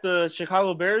do it at the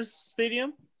Chicago Bears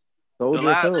stadium? The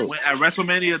last at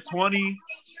WrestleMania 20,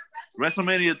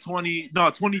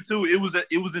 22. It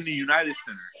was in the United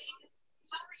Center.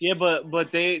 Yeah, but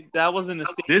that wasn't the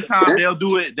stadium. This time they'll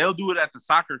do it at the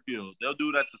soccer field. They'll do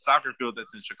it at the soccer field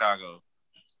that's in Chicago.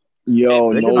 Yo,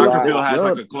 no soccer field has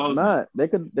like a closing. Nah, they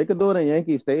could do it in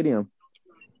Yankee Stadium.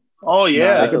 Oh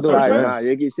yeah, they could do it.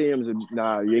 Yankee Stadium's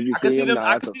Yankee I could see Stadium. them.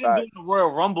 I could see them doing the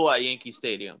Royal Rumble at Yankee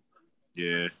Stadium.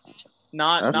 Yeah,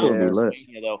 not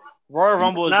WrestleMania though. Royal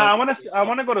Rumble. Is I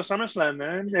want to go to SummerSlam,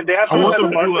 man. If they have I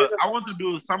want to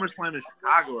do a SummerSlam in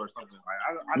Chicago or something.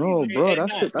 Like, no, bro,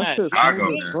 that's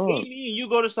shit. You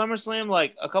go to SummerSlam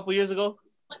like a couple years ago.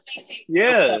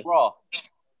 Yeah, Raw.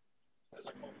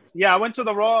 Yeah, I went to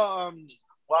the Raw.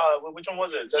 Wow, which one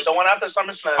was it? The one after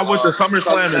SummerSlam. I went to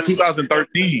SummerSlam in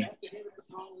 2013.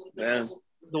 Yeah.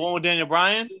 The one with Daniel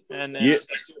Bryan and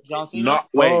John Cena? No,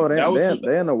 wait. That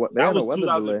was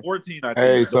 2014, I think.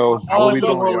 Hey, so how are we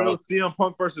doing, y'all? CM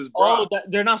Punk versus Brock.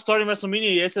 They're not starting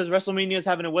WrestleMania. It says WrestleMania is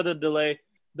having a weather delay.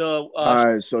 All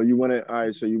right, so you want to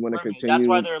continue? That's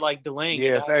why they're like delaying.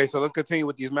 Yes. Hey, so let's continue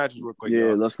with these matches real quick.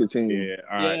 Yeah, let's continue. Yeah.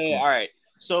 All right. All right.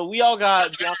 So we all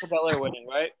got Bianca Belair winning,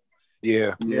 right?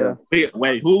 Yeah.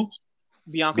 Wait, who?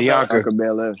 Bianca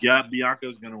Belair. Yeah,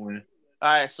 Bianca's gonna win. All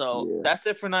right, so that's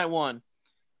it for night one.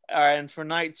 All right, and for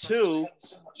night two,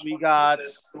 we got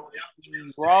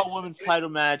Raw Women's title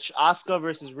match: Asuka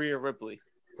versus Rhea Ripley.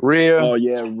 Rhea. Oh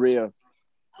yeah, Rhea.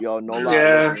 Yo, no lie.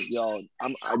 Yeah. Yo,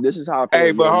 this is how I feel.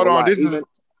 Hey, but hold on. Lie.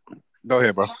 Go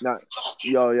ahead, bro.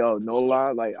 Yo, no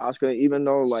lie. Like Asuka, even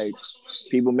though like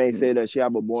people may say that she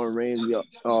have a born reign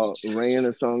or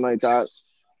something like that,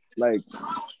 like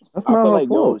that's I not feel her like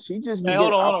fault. she just Hey,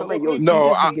 hold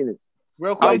on.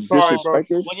 Real quick, I'm sorry, bro.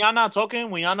 When y'all not talking,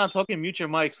 mute your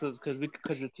mics because the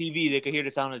TV, they can hear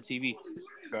the sound of the TV.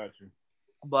 Got you.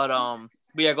 But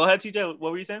yeah, go ahead, TJ.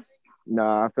 What were you saying?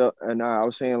 I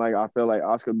was saying like I feel like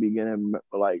Asuka be getting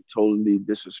like totally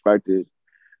disrespected,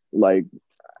 like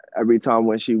every time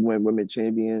when she went women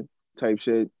champion type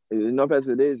shit. Enough as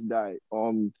it is that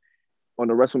on the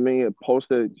WrestleMania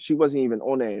poster she wasn't even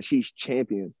on there and she's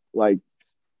champion. Like,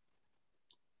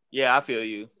 yeah, I feel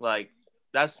you. Like.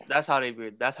 That's how they be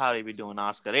doing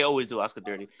Asuka. They always do Asuka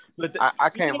dirty. But I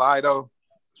can't lie though.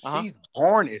 She's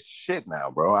born as shit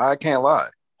now, bro. I can't lie.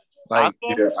 Like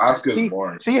Asuka's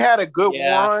born. She had a good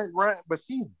run, but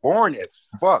she's born as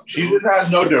fuck. She just has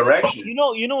no direction. You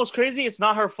know what's crazy? It's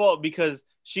not her fault because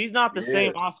she's not the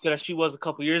same Asuka that she was a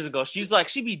couple years ago. She's like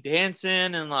she be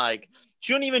dancing and like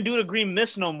she don't even do the green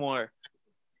mist no more.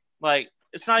 Like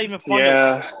it's not even fun.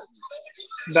 Yeah.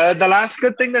 The last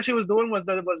good thing that she was doing was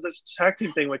this tag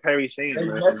team thing with Kairi Sane,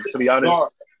 to be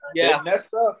honest. Yeah.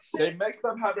 They messed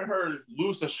up having her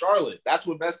lose to Charlotte. That's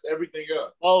what messed everything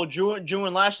up. Oh, Drew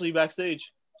and Lashley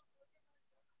backstage.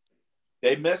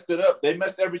 They messed it up. They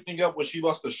messed everything up when she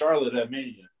lost to Charlotte at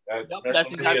Mania. That's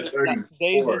exactly.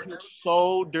 They were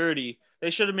so dirty. They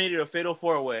should have made it a fatal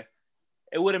 4-way.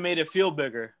 It would have made it feel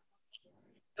bigger.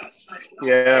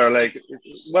 Yeah, like,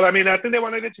 well, I mean, I think they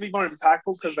wanted it to be more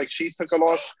impactful because, like, she took a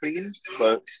loss clean,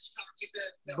 but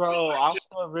bro,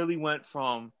 Asuka really went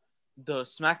from the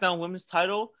SmackDown Women's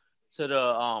title to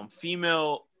the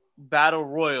female Battle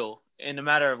Royal in a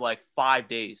matter of like 5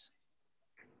 days.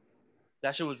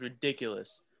 That shit was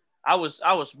ridiculous. I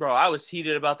was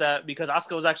heated about that because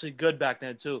Asuka was actually good back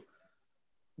then too.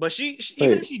 But she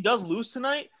even if she does lose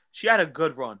tonight, she had a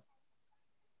good run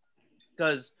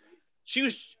because she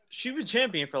was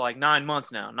champion for like 9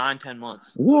 months now, 10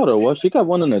 months. No, though, what she kept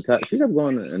winning she kept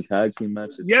going in tag team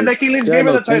matches. Yeah, Becky Lynch gave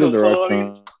her the title. So,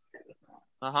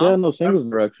 She had no singles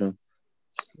direction.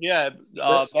 Yeah,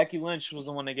 Becky Lynch was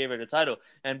the one that gave her the title,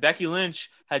 and Becky Lynch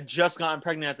had just gotten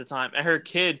pregnant at the time,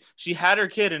 and she had her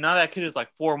kid, and now that kid is like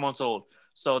 4 months old.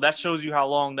 So that shows you how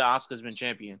long the Asuka's been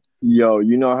champion. Yo,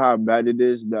 you know how bad it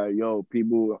is that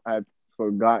people have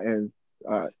forgotten.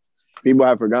 People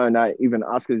have forgotten that even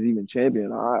Asuka's even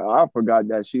champion. I forgot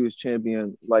that she was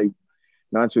champion like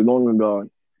not too long ago.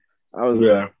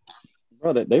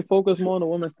 Bro, they focus more on the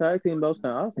women's tag team belts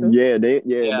than Asuka.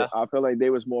 Yeah. I feel like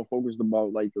they was more focused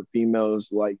about like the females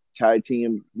like tag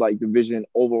team like division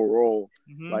overall,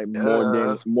 like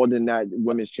more than that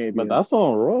women's champion. But that's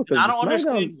on Raw because I don't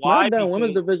understand why SmackDown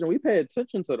women's division we pay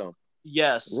attention to them.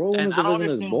 Yes, Raw and I don't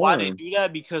understand why they do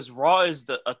that because Raw is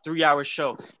a 3-hour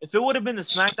show. If it would have been the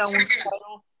SmackDown women's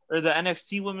title or the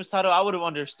NXT women's title, I would have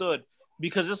understood.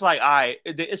 Because it's like,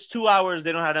 it's 2 hours.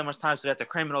 They don't have that much time, so they have to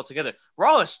cram it all together.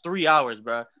 Raw is 3 hours,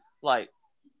 bro. Like,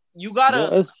 you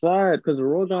gotta. It's sad because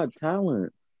Raw got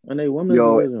talent and they women's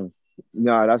division.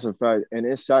 Nah, that's a fact, and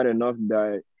it's sad enough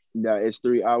that it's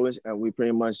 3 hours, and we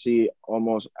pretty much see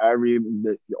almost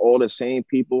all the same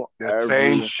people The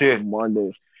same every shit.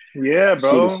 Monday. Yeah, See the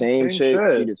bro. same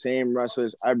shit, see the same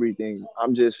wrestlers, everything.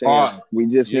 I'm just saying, we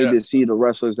just need to see the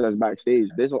wrestlers that's backstage.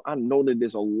 I know that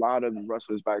there's a lot of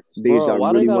wrestlers backstage Bro, that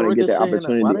why they really got want to get the Ricochet why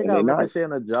opportunity, they and they got not. Ricochet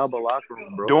in a Jabba locker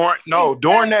room, bro?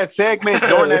 During that segment with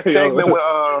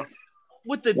the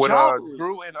with jobbers.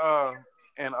 Drew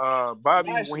and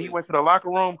Bobby Lashley. when he went to the locker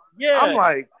room,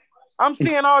 Yeah. I'm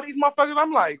seeing all these motherfuckers.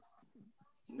 I'm like,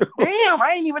 damn,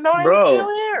 I ain't even know they was Bro.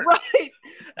 still here. Right.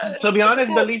 To be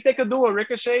honest, the least they could do with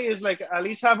Ricochet is like at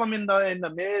least have him in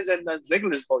the Miz and the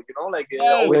Ziggler's boat, you know, like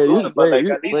always losing, but like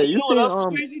at least You know what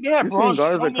else is crazy? They have Braun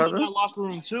Garza Strowman in cousin? that locker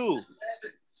room too.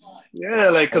 yeah,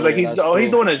 like because like he's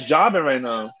doing his job right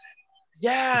now.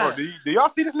 Yeah. Bro, do y'all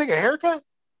see this nigga haircut?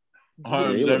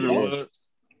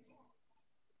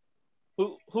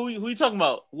 Who you talking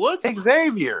about? Woods?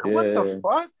 Xavier. Yeah. What the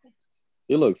fuck?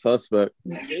 You look suspect.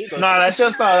 Nah, that's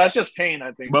just pain,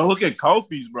 I think. But look at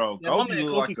Kofi's, bro. Yeah,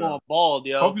 Kofi going bald,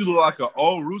 yo. Kofi look like an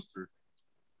old rooster.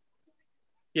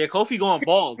 Yeah, Kofi going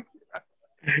bald.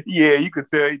 Yeah, you could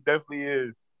tell he definitely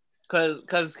is.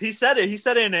 Cause he said it. He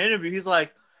said it in the interview. He's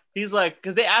like,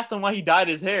 because they asked him why he dyed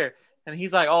his hair, and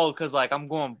he's like, oh, cause like I'm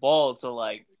going bald, so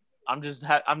like I'm just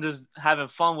having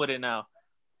fun with it now.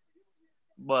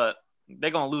 But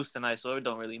they're gonna lose tonight, so it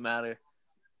don't really matter.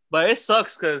 But it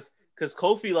sucks because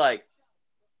Kofi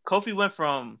went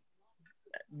from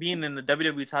being in the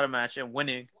WWE title match and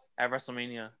winning at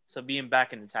WrestleMania to being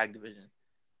back in the tag division.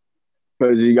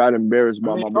 Because he got embarrassed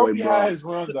by my boy Kofi Brock. had his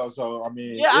run though, so I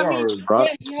mean, Yeah, I mean, he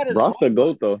had his Brock the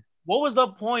GOAT though. What was the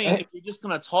point if you're just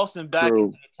gonna toss him back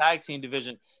into the tag team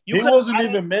division? He wasn't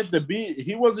even meant to be.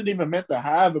 He wasn't even meant to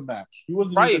have a match. He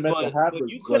wasn't even meant to have. But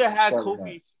you could have had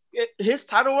Kofi. His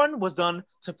title run was done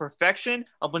to perfection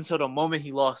up until the moment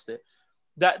he lost it.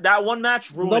 That one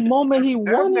match ruined. The moment he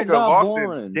won, it got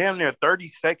boring. Damn near 30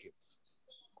 seconds.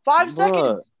 5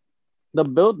 seconds. The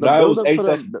build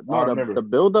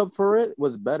up for it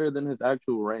was better than his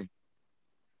actual reign.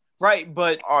 Right,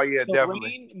 but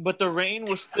definitely. But the reign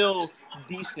was still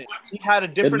decent. He had a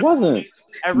different. It wasn't.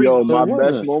 My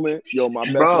best moment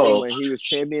when he was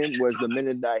champion was the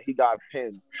minute that he got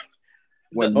pinned.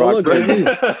 When Brock pinned him.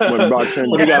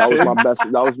 That was my best.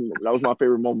 That was my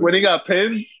favorite moment. When he got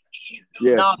pinned.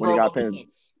 Yeah, when he got pinned.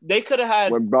 They could have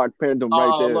had when Brock pinned him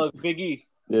right there. Look, Big E.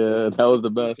 Yeah, that was the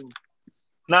best.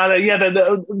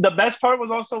 The best part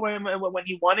was also when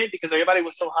he won it because everybody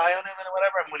was so high on him and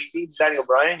whatever, and when he beats Daniel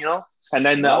Bryan, you know. And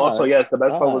then the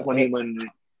best part was when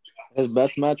his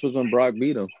best match was when Brock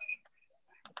beat him.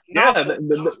 Yeah,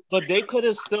 but they could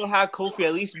have still had Kofi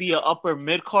at least be an upper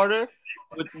mid carder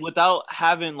without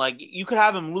having you could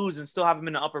have him lose and still have him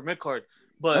in the upper mid card.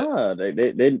 But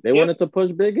they wanted to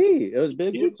push Big E. It was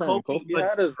Big E time. Kofi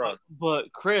had his run.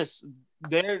 But Chris,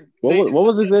 what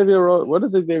was Xavier? What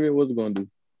is Xavier was going to do?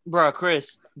 Bro,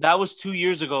 Chris, that was 2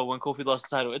 years ago when Kofi lost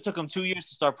the title. It took him 2 years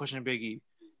to start pushing Big E.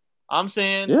 I'm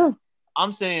saying if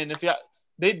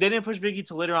they didn't push Big E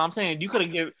till later on. I'm saying you could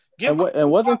have give.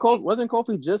 And wasn't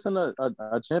Kofi just in a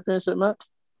championship match?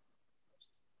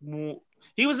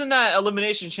 He was in that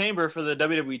elimination chamber for the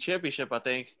WWE Championship, I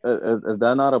think. Is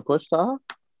that not a push, Taha?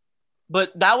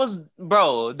 But that was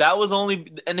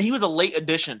only, and he was a late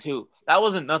addition too. That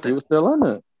wasn't nothing. He was still in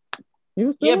it.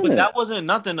 But that wasn't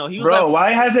nothing though. He was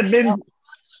why has it been? Huh?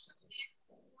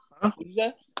 What is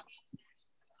that?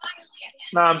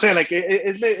 No, I'm saying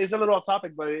it's a little off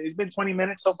topic, but it's been 20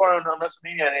 minutes so far on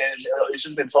WrestleMania, and it's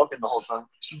just been talking the whole time.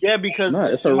 Yeah, because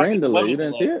it's a rain delay. You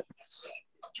didn't see it?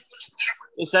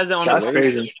 It says it on That's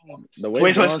crazy.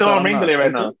 Wait, so it's still on rain delay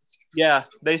right now? Yeah,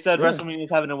 they said WrestleMania is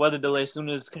having a weather delay. As soon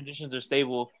as conditions are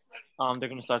stable, they're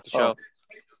gonna start the show.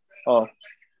 Oh.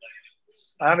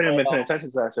 I haven't even been paying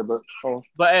attention to that shit,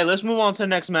 but hey, let's move on to the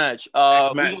next match. We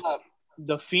got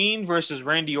The Fiend versus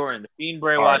Randy Orton. The Fiend,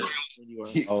 Bray Wyatt. You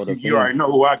already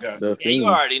know who I got. You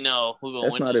already know who's going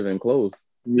to win. That's not even close.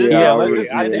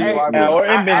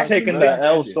 Orton been taking the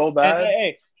L so bad.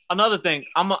 Hey, another thing.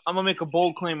 I'm gonna make a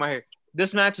bold claim right here.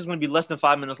 This match is gonna be less than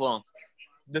 5 minutes long.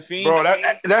 The Fiend, bro.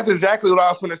 That's exactly what I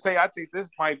was gonna say. I think this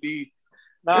might be.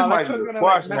 This might be a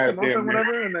squash match,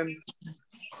 whatever, and then.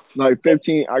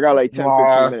 15. I got 10,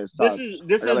 15 minutes. This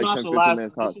is not the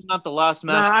last. This is not the last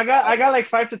match. Nah, I got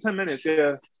 5 to 10 minutes.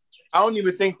 Yeah. I don't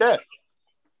even think that.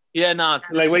 Yeah, nah.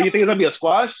 Wait, you think it's gonna be a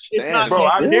squash? It's not, bro.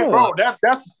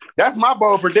 That's my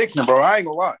bold prediction, bro. I ain't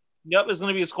gonna lie. Yep, it's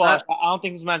gonna be a squash. I don't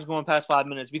think this match is going past 5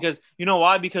 minutes because you know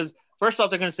why? Because first off,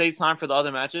 they're going to save time for the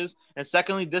other matches, and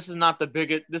secondly, this is not the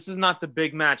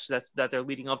big match that they're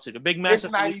leading up to. The big match.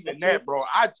 It's not even that, bro.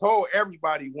 I told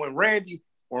everybody when Randy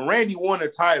won the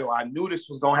title, I knew this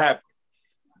was gonna happen,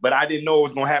 but I didn't know it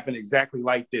was gonna happen exactly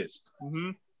like this.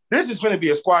 Mm-hmm. This is gonna be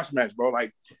a squash match, bro.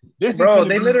 Like this is gonna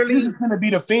be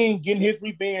the Fiend getting his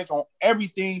revenge on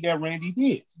everything that Randy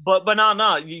did. But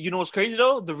no. You know what's crazy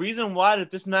though? The reason why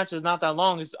that this match is not that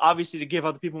long is obviously to give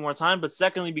other people more time, but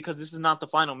secondly because this is not the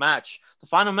final match. The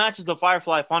final match is the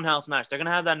Firefly Funhouse match. They're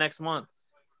gonna have that next month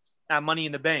at Money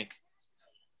in the Bank.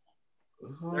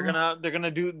 They're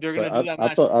gonna do that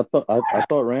match. I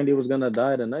thought Randy was gonna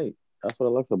die tonight. That's what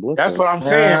Alexa Bliss. That's what I'm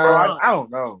saying, bro. I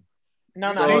don't know. No.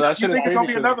 You think it's gonna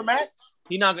be another match?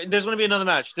 There's going to be another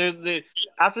match.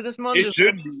 After this month, It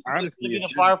should be. There's going to be a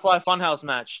Firefly Funhouse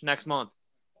match next month.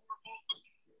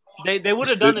 They would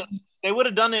have done it. They would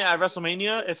have done it at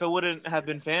WrestleMania if it wouldn't have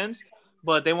been fans,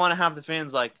 but they want to have the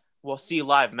fans see a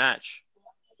live match.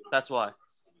 That's why.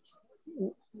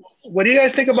 What do you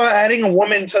guys think about adding a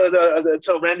woman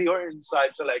to Randy Orton's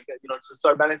side to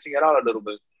start balancing it out a little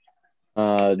bit?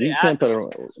 You can't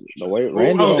put the way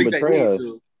Randy don't betray her.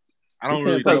 I don't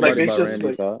really think think it's just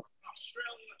like.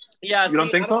 Yeah, you don't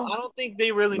think so? I don't think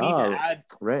they really need to add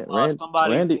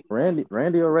somebody.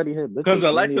 Randy already hit because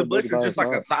Alexa Bliss is just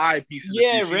like a side piece.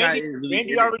 Yeah,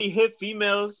 Randy already hit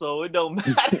females, so it don't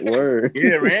matter. Word.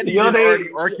 Yeah, Randy.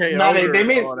 They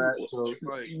made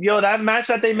that match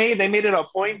that they made it a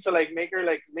point to make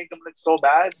them look so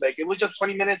bad. Like it was just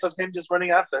 20 minutes of him just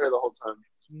running after her the whole time.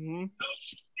 Mm-hmm.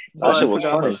 That shit was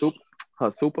funny. Her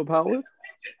superpowers.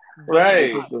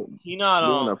 Right. He not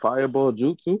doing a fireball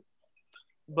jutsu.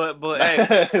 But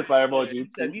hey, fireball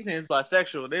jutsu. These things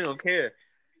bisexual. They don't care.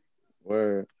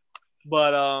 Word.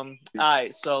 But all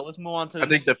right. So let's move on to. I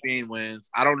think the Fiend wins.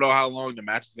 I don't know how long the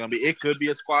match is gonna be. It could be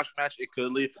a squash match. It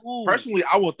could leave. Ooh. Personally,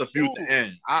 I want the feud to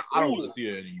end. I don't want to see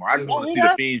it anymore. I just want to see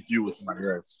the Fiend feud with somebody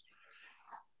else.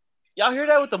 Y'all hear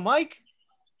that with the mic?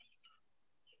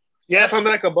 Yeah,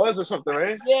 something like a buzz or something,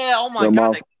 right? Yeah. Oh my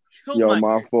god.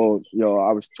 My fault.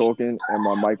 I was talking and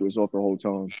my mic was off the whole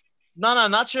time. No,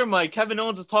 not your mic. Kevin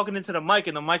Owens was talking into the mic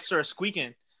and the mic started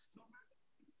squeaking.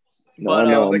 No, I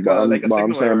know,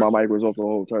 I'm saying my mic was off the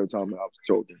whole entire time and I was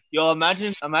joking. Yo,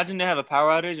 imagine they have a power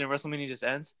outage and WrestleMania just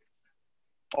ends.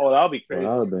 Oh, that'll be crazy.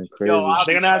 That would have been crazy. Yo,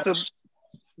 they're gonna have to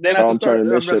start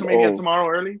WrestleMania tomorrow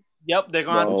early. Yep, they're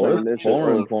gonna have to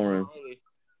start pouring.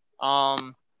 All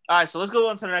right, so let's go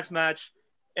on to the next match.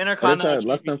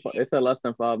 Intercontinental. It said less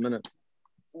than 5 minutes.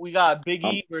 We got Big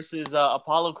E versus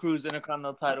Apollo Crews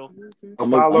Intercontinental title. I'm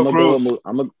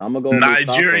gonna go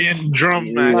Nigerian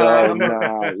drum match.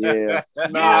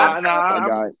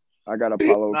 I got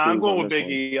Apollo. I'm going with Big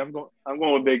E. I'm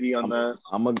going with Big E on that.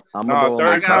 I'm gonna go.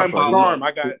 Third time's a charm.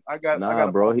 I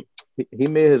got. Bro. He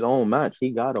made his own match. He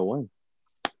gotta win.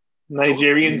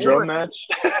 Nigerian drum match.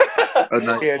 Yeah,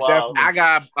 definitely. I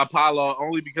got Apollo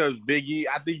only because Big E.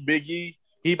 I think Big E.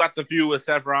 He about to feud with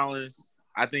Seth Rollins.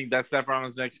 I think that's Seth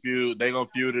Rollins' next feud. They gonna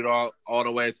feud it all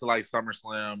the way to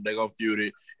SummerSlam. They gonna feud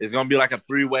it. It's gonna be like a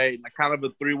three-way, kind of a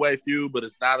three-way feud, but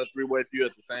it's not a three-way feud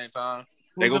at the same time.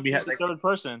 They're gonna be the third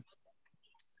person.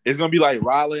 It's gonna be like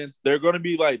Rollins. They're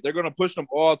gonna push them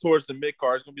all towards the mid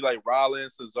card. It's gonna be like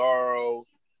Rollins, Cesaro,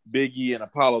 Big E, and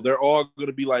Apollo. They're all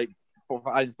gonna be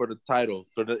fighting for the title,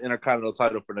 for the Intercontinental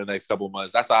title for the next couple of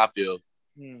months. That's how I feel.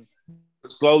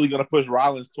 Slowly gonna push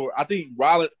Rollins toward. I think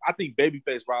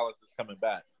babyface Rollins is coming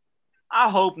back.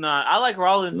 I hope not. I like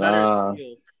Rollins better.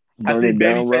 I think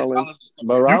babyface Rollins.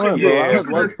 But Rollins, you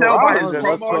can just tell by his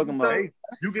promos and stuff.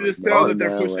 You can just tell that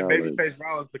they're pushing babyface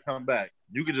Rollins to come back.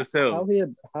 You can just tell.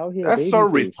 How he That's so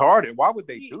retarded. Why would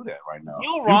they do that right now?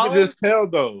 You can just tell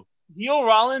though. Heel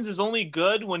Rollins is only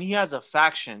good when he has a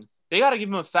faction. They got to give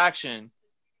him a faction.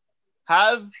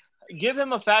 Give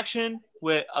him a faction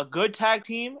with a good tag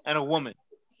team and a woman,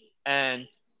 and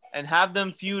have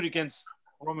them feud against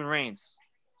Roman Reigns.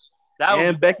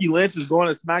 Becky Lynch is going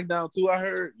to SmackDown too. I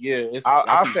heard. Yeah,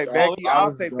 I'll say Becky.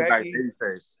 I'll say Becky.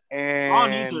 And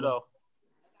on either though.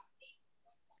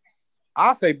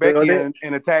 I'll say Becky and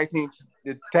the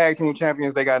tag team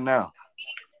champions they got now.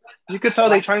 You could tell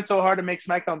they tried so hard to make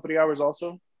SmackDown 3 hours.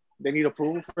 Also, they need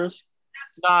approval first.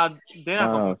 Nah, they're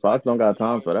not. Fox don't got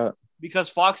time for that. Because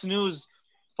Fox News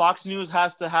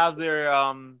has to have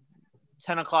their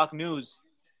 10 o'clock news.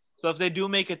 So if they do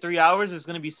make it 3 hours, it's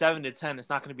going to be 7 to 10. It's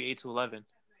not going to be 8 to 11.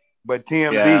 But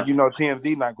TMZ,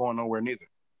 TMZ not going nowhere neither.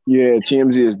 Yeah,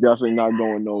 TMZ is definitely not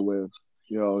going nowhere.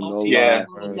 Yeah,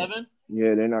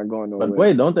 they're not going nowhere. But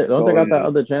wait, don't they got that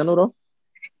other channel though?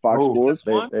 Fox Sports.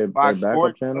 They Fox backup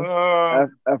Sports channel.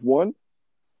 F1.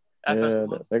 Yeah,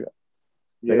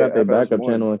 They got their backup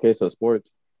channel in case of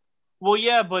sports. Well,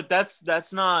 yeah, but that's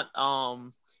not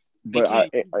But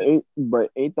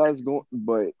ain't that's going?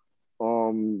 But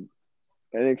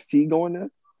NXT going there?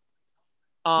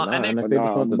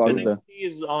 NXT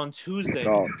is on Tuesday.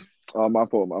 My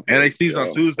fault. NXT's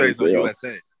on Tuesdays on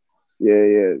USA. Yeah.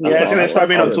 Yeah, it's gonna start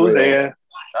being on Tuesday. Yeah,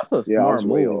 that's a smart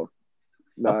move.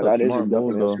 Nah, that is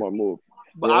definitely a smart move.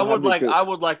 But I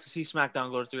would like to see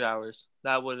SmackDown go to 3 hours.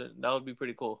 That would be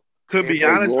pretty cool. To be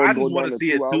honest, I just want to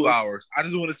see it 2 hours. I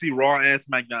just want to see Raw and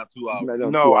SmackDown 2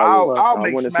 hours. No, I'll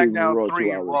make SmackDown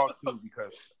 3 and Raw 2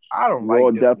 because I don't Raw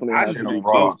like it. Definitely I just do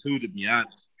Raw 2 to be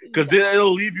honest, because then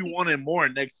it'll leave you wanting more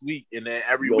next week, and then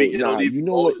every week it'll leave you.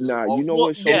 What?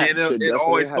 Yeah, it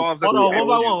always solves. Hold on,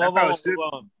 one by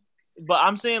one. But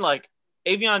I'm saying like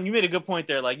Avion, you made a good point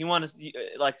there. Like you want to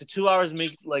like the 2 hours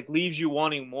leaves you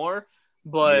wanting more,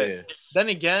 but then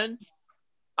again,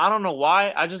 I don't know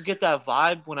why. I just get that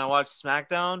vibe when I watch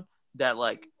SmackDown that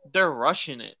like they're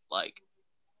rushing it. Like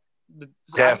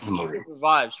definitely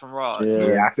vibes from Raw.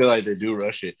 Yeah, I feel like they do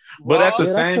rush it. But at the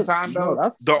same time, though,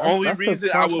 the only reason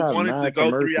I would want it to go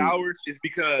 3 hours is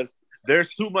because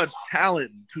there's too much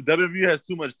talent. WWE has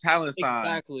too much talent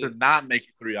time to not make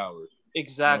it 3 hours.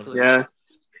 Exactly. Yeah.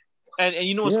 And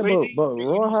you know what's crazy? But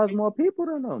Raw has more people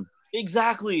than them.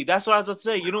 Exactly. That's what I was about to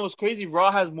say. You know what's crazy?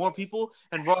 Raw has more people,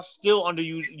 and Raw still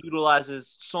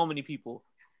underutilizes so many people.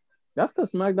 That's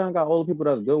because SmackDown got all the people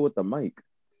that's good with the mic.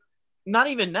 Not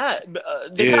even that. Why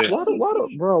do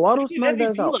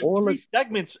SmackDown got all the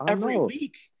segments every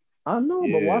week? I know,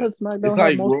 but why does SmackDown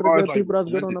have most of the good people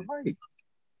that's good on the mic?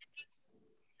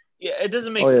 Yeah, it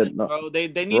doesn't make sense, bro. They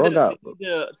need to.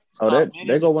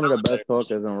 They go one of the best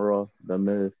talkers in Raw, The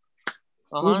Miz.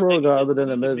 Who's Raw guy other than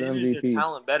The Miz MVP? Their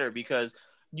talent better because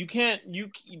you can't.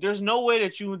 There's no way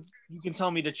that you can tell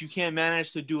me that you can't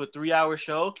manage to do a 3 hour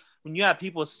show when you have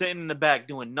people sitting in the back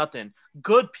doing nothing.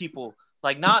 Good people,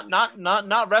 like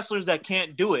not wrestlers that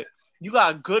can't do it. You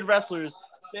got good wrestlers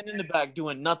sitting in the back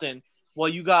doing nothing. Well,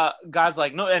 you got guys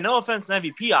like no offense to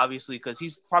MVP, obviously, because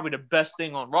he's probably the best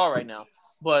thing on Raw right now.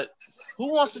 But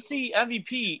who wants to see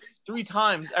MVP 3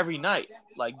 times every night?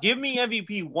 Like, give me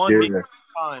MVP 1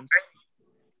 times.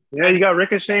 Yeah, you got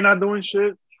Ricochet not doing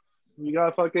shit. You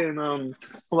got fucking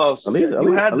who else?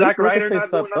 You had Zack Ryder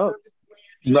not doing nothing.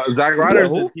 No, Zack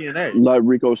Ryder's in TNA. Let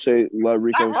Ricochet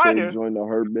join the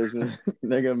Hurt Business.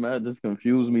 Nigga, Matt just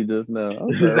confused me just now.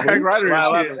 Zack Ryder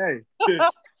in TNA.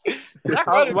 Zack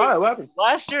Ryder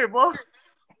last year, bro.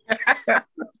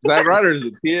 Zack Ryder's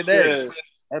in TNA.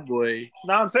 That boy.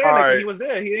 No, I'm saying when he was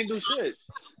there, he didn't do shit.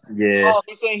 Yeah. Oh,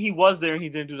 he's saying he was there and he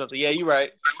didn't do nothing. Yeah, you're right.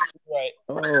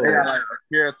 Oh,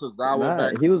 he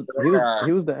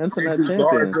was the internet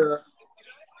champion.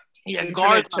 Yeah,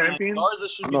 Garza champion.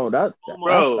 No,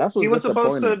 that's he was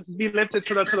supposed to be lifted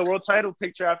to the world title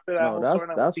picture after that.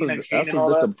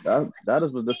 That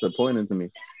is what's disappointing to me.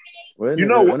 You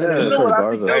know what?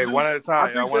 Hey, one at a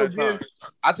time.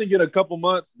 I think in a couple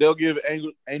months they'll give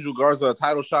Angel Garza a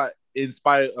title shot in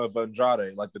spite of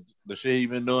Andrade, like the shit he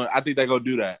been doing. I think they're gonna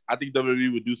do that. I think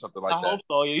WWE would do something like that. I hope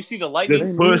so. You see the lightning.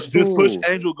 Just push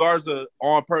Angel Garza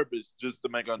on purpose just to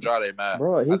make Andrade mad.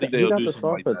 Bro, he got the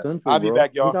soft potential. I'll be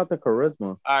back, y'all. He got the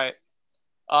charisma. All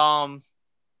right.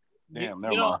 Damn,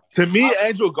 never mind. To me,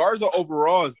 Angel Garza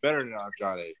overall is better than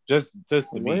Andrade. Just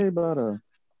to me. Way better.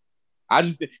 I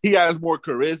just think he has more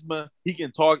charisma. He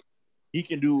can talk. He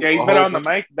can do. Yeah, he's better on the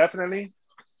mic, definitely.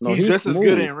 No, he's just as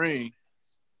good in ring.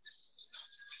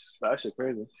 That shit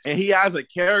crazy. And he has a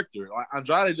character. Like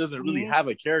Andrade doesn't really have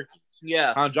a character.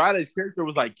 Yeah. Andrade's character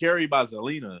was like carried by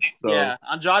Zelina. So yeah,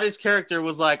 Andrade's character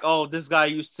was like, oh, this guy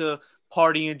used to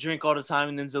party and drink all the time,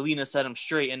 and then Zelina set him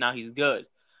straight, and now he's good.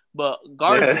 But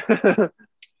Garza,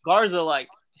 like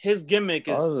his gimmick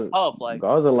is tough. Like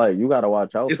Garza, like you gotta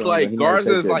watch out. It's like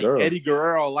Garza is like Eddie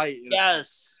Guerrero light.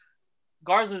 Yes,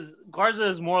 Garza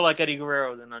is more like Eddie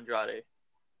Guerrero than Andrade.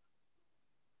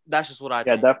 That's just what I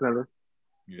think. Yeah, definitely.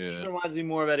 Yeah, he reminds me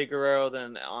more of Eddie Guerrero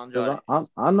than Andrade.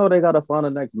 I know they gotta find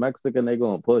the next Mexican they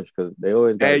gonna push because they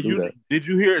always gotta do that. Did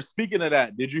you hear? Speaking of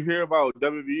that, did you hear about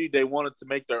WWE? They wanted to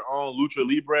make their own Lucha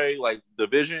Libre like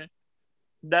division.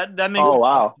 That makes. Oh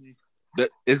wow!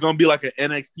 It's gonna be like an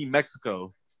NXT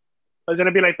Mexico. Is it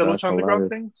gonna be like the Lucha Underground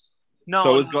thing? No,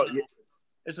 so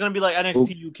it's gonna be like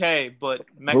NXT UK, but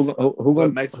Mexico. Who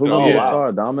gonna Mexico?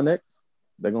 Start Dominic?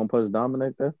 They're gonna push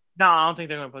Dominic there. No, I don't think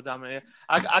they're gonna put Dominic.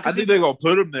 I think they're gonna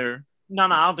put him there. No,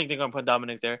 I don't think they're gonna put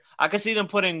Dominic there. I can see them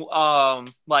putting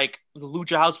like the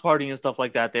Lucha House Party and stuff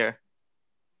like that there.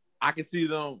 I can see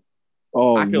them.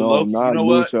 Oh, I can no, not you know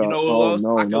what? Lucha. You know what else?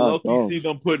 No, I can low-key see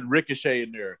them putting Ricochet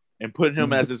in there and putting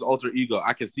him as his alter ego.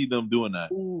 I can see them doing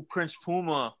that. Ooh, Prince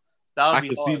Puma. That would I be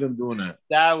could hard. see them doing that.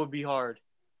 That would be hard.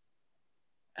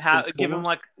 Give him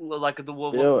like the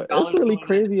Yo, it's really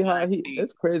crazy how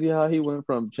it's crazy how he went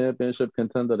from championship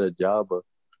contender to jobber.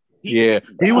 He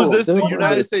was Oh, the don't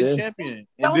United States understand. champion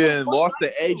and then lost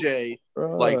to AJ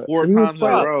like Bruh, 4 he was times in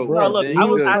a fighting, row. bruh, Look, And he I then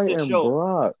was was at this fighting show.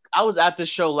 Brock. I was at this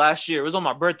show last year. It was on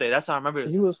my birthday. That's how I remember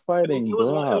this. He was fighting It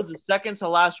Brock. was the second to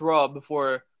last Raw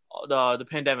before the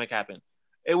pandemic happened.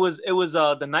 It was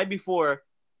the night before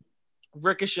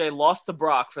Ricochet lost to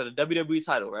Brock for the WWE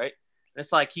title, right? And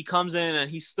it's like he comes in and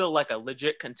he's still like a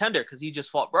legit contender because he just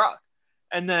fought Brock.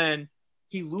 And then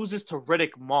he loses to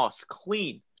Riddick Moss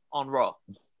clean on Raw.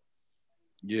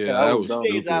 yeah, that was 2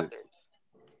 days after.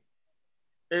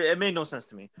 It made no sense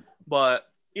to me. But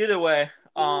either way,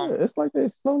 it's like they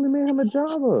slowly made him a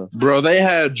jobber. Bro, they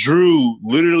had Drew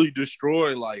literally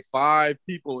destroy like 5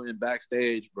 people in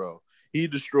backstage, bro. He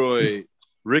destroyed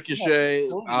Ricochet,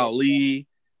 Ali.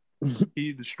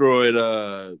 He destroyed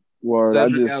Word, I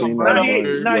Cedric just seen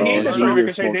Alexander. that. He Yo, destroyed he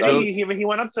Ricochet. just Then he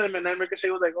went up to him, and then Ricochet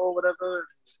was like, "Oh, whatever."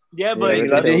 yeah, but Yeah,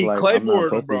 And then he was like, I'm not Claypored him,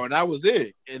 pussy. bro, and that was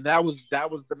it. And that was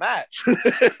the match.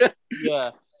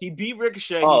 yeah, he beat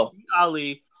Ricochet. Oh. He beat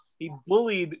Ali. He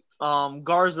bullied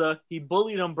Garza. He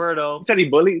bullied Humberto. He said he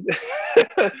bullied.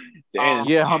 Damn.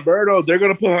 Yeah, Humberto. They're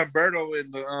gonna put Humberto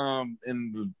in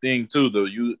the thing too, though.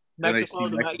 Mexico,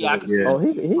 Mexico. yeah.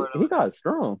 Oh, he got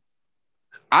strong.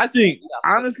 I think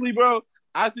honestly, bro,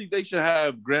 I think they should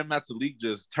have Grand Metalik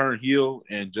just turn heel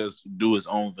and just do his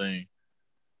own thing.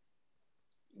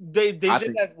 They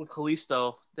did that with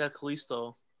Kalisto. They had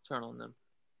Kalisto turn on them.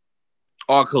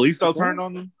 Oh, Kalisto turned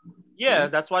on them? Yeah,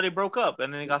 that's why they broke up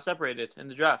and then they got separated in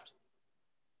the draft.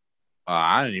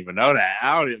 I didn't even know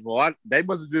that. They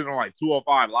must have did it on like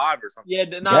 205 Live or something. Yeah,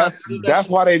 That's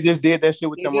why they just did that shit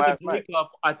with they them did last the night.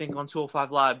 breakup, I think, on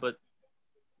 205 Live, but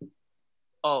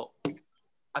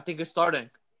I think it's starting.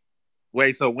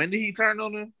 Wait, so when did he turn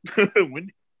on them?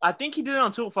 I think he did it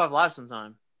on 205 Live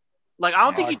sometime. Like, I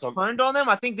don't think he turned on them.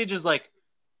 I think they just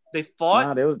they fought.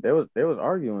 Nah, they was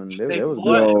arguing. They was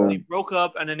fought, they broke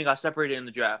up, and then they got separated in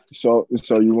the draft. So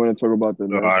you want to talk about the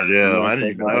next? I didn't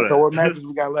even know that. So what matches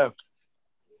we got left?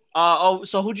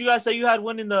 So who'd you guys say you had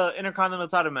winning the Intercontinental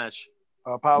title match?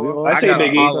 Apollo. I say got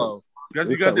Big E. Apollo. Just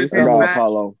because it's I his got match.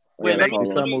 Apollo. Wait, let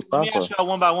me Mustafa. ask y'all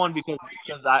one by one because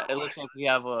it looks like we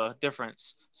have a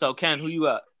difference. So, Ken, who you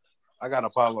got? I got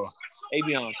Apollo.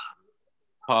 Avion.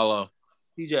 Apollo.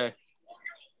 TJ.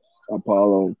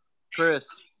 Apollo. Chris.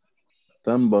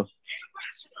 Simba.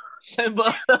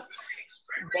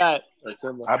 Matt.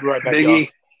 I'll be right back, Big y'all. E.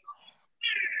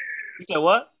 You said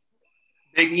what?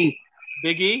 Big E.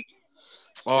 Big E?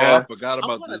 Oh, Yeah. I forgot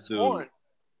about this dude.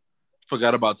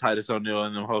 Forgot about Titus O'Neil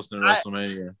and them hosting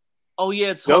WrestleMania. Oh, yeah,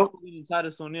 it's Nope. Hulk Hogan and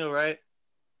Titus O'Neil, right?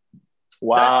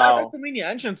 Wow. That WrestleMania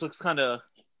entrance looks kind of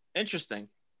interesting.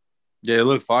 Yeah, it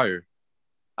looked fire.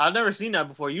 I've never seen that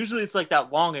before. Usually it's like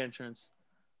that long entrance.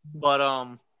 But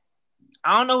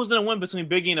I don't know who's going to win between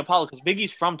Big E and Apollo because Big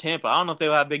E's from Tampa. I don't know if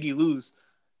they'll have Big E lose.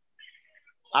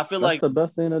 I feel That's the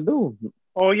best thing to do.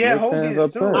 Oh yeah, Make fans Hogan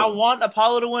upset. too. I want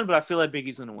Apollo to win, but I feel like Big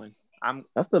E's going to win.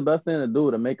 That's the best thing to do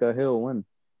to make a heel win.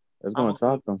 It's going to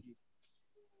shock them.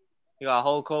 You got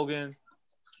Hulk Hogan.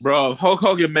 Bro, Hulk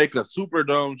Hogan make a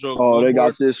Superdome joke. Oh, they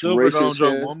got this Superdome racist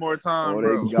joke hair. one more time, Oh,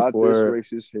 bro. they got this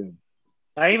racist hair.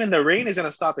 Not even the rain is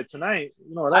gonna stop it tonight.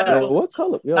 You know I that. know. What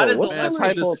color? Yo, That is what the- Man, color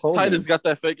is Hulk Hogan? Titus got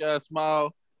that fake ass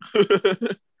smile.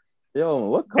 Yo,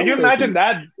 what color? Can you is imagine he?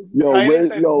 that? Yo,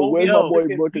 Titus and Hogan where's my boy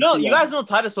freaking- Booker You T you at? guys know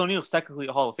Titus O'Neil is technically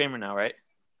a Hall of Famer now, right?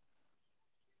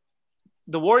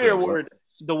 The Warrior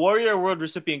Award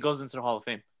recipient goes into the Hall of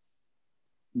Fame.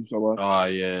 You saw what? Oh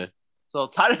yeah. So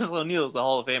Titus O'Neil is the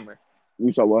Hall of Famer.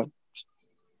 You saw what?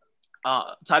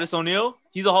 Titus O'Neil,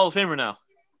 he's a Hall of Famer now.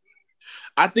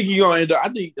 I think he gonna end up. I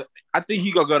think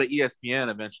he gonna go to ESPN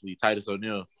eventually. Titus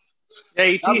O'Neil. Yeah,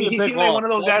 he That'd be a seems big like loss. one of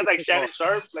those That'd guys be a like big Shannon loss.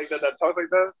 Sharp, like that talks like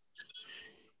that.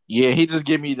 Yeah, he just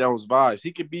give me those vibes.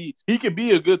 He could be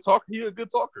a good talker. He a good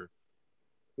talker.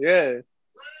 Yeah.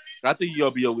 I think he'll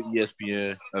be over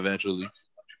ESPN eventually.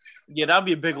 Yeah, that'd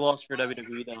be a big loss for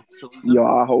WWE though. Yo,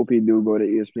 I hope he do go to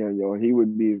ESPN. Yo, he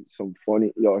would be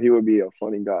he would be a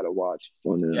funny guy to watch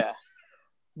on there. Yeah,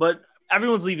 but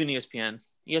everyone's leaving ESPN.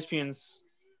 ESPN's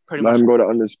pretty Let much. him go to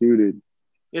Undisputed.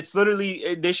 It's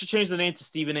literally they should change the name to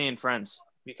Stephen A. and Friends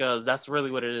because that's really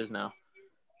what it is now.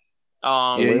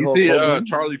 Yeah, you Hulk see, Hogan?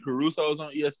 Charlie Caruso's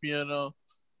on ESPN though.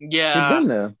 He Yeah, been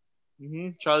there.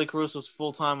 Charlie Caruso's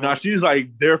full time. No, she's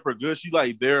like there for good. She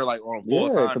like there like on full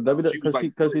Yeah, time.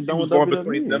 because he done with going WWE.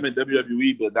 between them and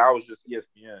WWE, but that was just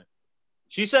ESPN.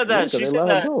 She said Yeah, that 'cause she they said let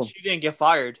her that go. she didn't get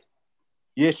fired.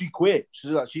 Yeah, she quit.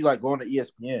 She like going to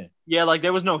ESPN. Yeah, like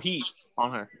there was no heat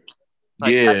on her.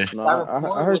 Like, Yeah. No,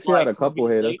 I heard she had a couple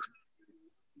haters.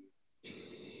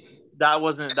 That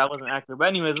wasn't accurate. But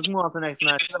anyways, let's move on to the next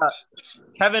match. We got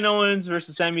Kevin Owens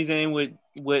versus Sami Zayn with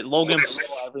Logan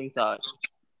Paul at ringside.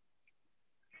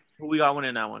 Who we got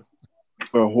winning that one?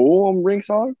 For who on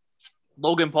ringside?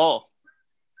 Logan Paul.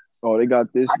 Oh, they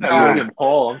got this Logan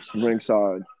Paul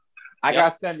ringside. I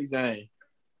got Sami Zayn.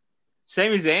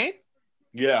 Sami Zayn?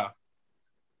 Yeah.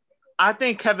 I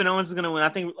think Kevin Owens is gonna win. I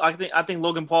think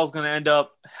Logan Paul is gonna end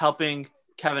up helping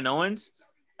Kevin Owens,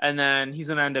 and then he's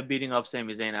gonna end up beating up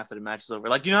Sami Zayn after the match is over.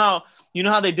 Like you know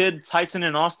how they did Tyson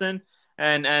and Austin,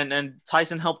 and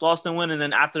Tyson helped Austin win, and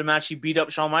then after the match he beat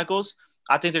up Shawn Michaels.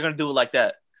 I think they're gonna do it like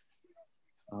that.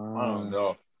 I don't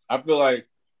know. I feel like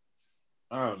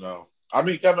I don't know. I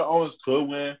mean, Kevin Owens could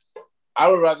win. I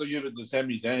would rather give it to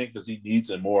Sami Zayn because he needs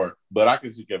it more. But I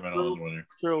can see Kevin Owens winning.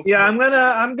 True. Yeah, I'm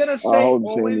gonna say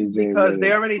Owens because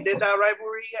they already did that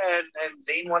rivalry and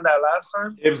Zayn won that last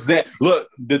time. Look,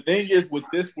 the thing is with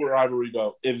this rivalry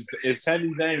though, if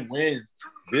Sami Zayn wins,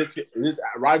 this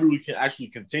rivalry can actually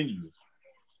continue.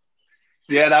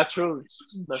 Yeah, that's true.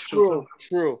 That's true.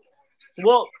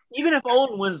 Well, even if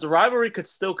Owens wins, the rivalry could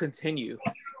still continue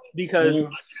because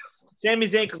Sami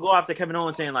Zayn could go after Kevin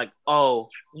Owens saying like, "Oh,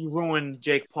 you ruined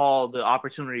Jake Paul the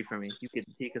opportunity for me."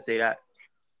 He could say that.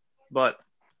 But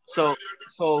so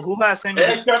who has Sami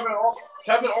Zayn?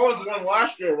 Kevin Owens won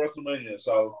last year at WrestleMania,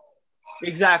 so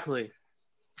exactly.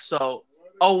 So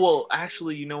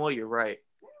actually, you know what? You're right.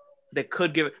 They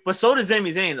could give it, but so did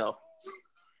Sami Zayn though.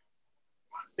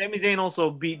 Sami Zayn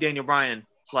also beat Daniel Bryan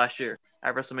last year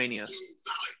at WrestleMania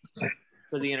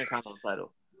for the Intercontinental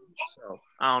title. So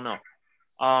I don't know.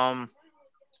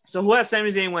 So who has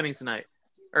Sami Zayn winning tonight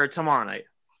or tomorrow night?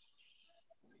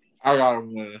 I got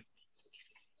him winning.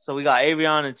 So we got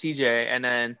Avion and TJ, and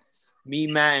then me,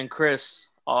 Matt, and Chris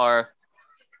are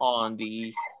on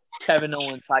the Kevin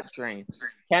Owens type train.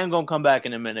 Cam gonna come back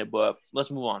in a minute, but let's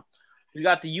move on. We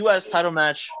got the U.S. title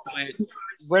match with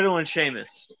Riddle and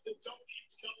Sheamus.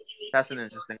 That's an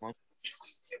interesting one.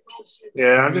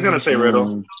 Yeah, I'm just gonna say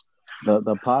Riddle.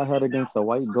 The pothead against the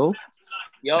white ghost.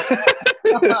 Yep.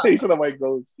 He's the white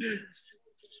ghost.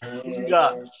 You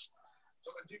got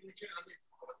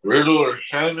Riddle or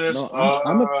Sheamus? No,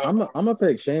 I'm gonna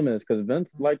pick Sheamus because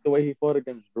Vince liked the way he fought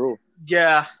against Drew.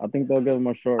 Yeah. I think they'll give him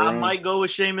a short I reign. might go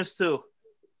with Sheamus too.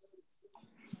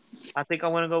 I think I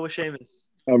want to go with Sheamus.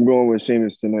 I'm going with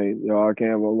Sheamus tonight. Yo, I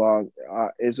can't have a lot.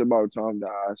 It's about time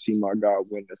that I see my guy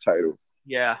win the title.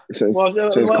 Yeah.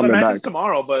 The match is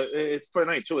tomorrow, but it's for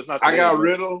night too. It's not. I got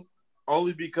Riddle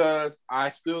only because I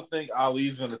still think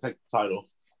Ali's going to take the title.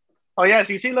 Oh yes,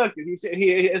 you see, look, he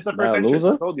is the first entrance.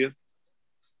 I told you.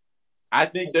 I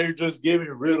think they're just giving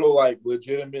Riddle like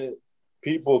legitimate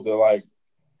people to like.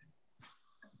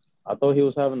 I thought he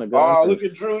was having a good. Oh, look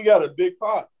at Drew! He got a big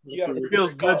pop. It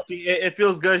feels good. It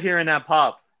feels good hearing that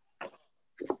pop.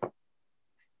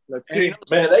 Let's see,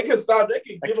 man. They can stop. They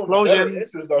can give him a better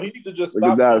interest though. He needs to just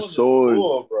stop that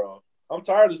sword, bro. I'm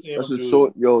tired of seeing that's him a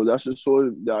sword, yo. That's a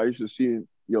sword that I used to see,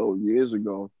 years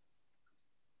ago.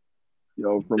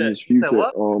 Yo, from his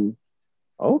future.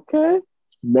 Okay.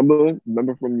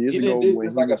 Remember from years ago when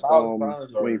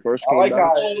he first came back. I like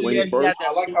how he did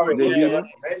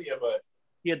WrestleMania, but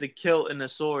he had the kilt and the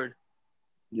sword.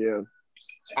 Yeah.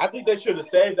 I think they should have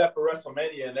saved that for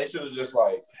WrestleMania, and they should have just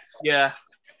like. Yeah.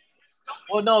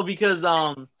 Well, no, because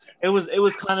it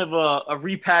was kind of a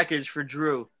repackage for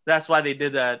Drew. That's why they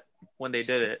did that when they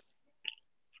did it.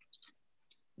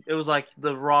 It was like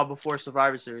the Raw before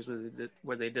Survivor Series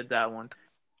where they did that one.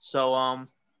 So all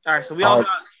right, so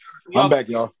I'm back,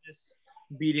 y'all.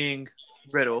 Beating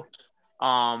Riddle.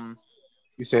 You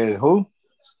said who?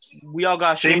 We all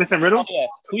got Sheamus and Riddle. Oh, yeah.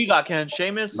 Who you got, Ken?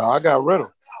 Sheamus? No, I got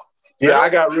Riddle. Yeah, I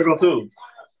got Riddle too.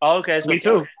 Oh, okay, so me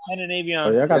too. Ken and Avion.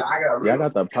 Oh, y'all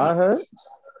got the pothead?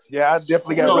 Yeah, I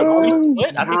definitely got Riddle.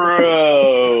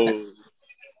 Bro.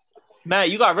 Matt,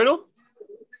 you got Riddle?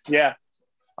 Yeah.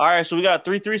 All right, so we got a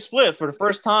 3-3 split for the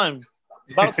first time.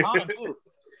 About time, too.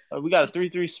 We got a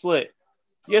 3-3 split.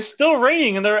 Yeah, still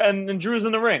reigning, and Drew's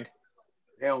in the ring.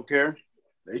 They don't care.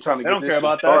 They trying to. They don't care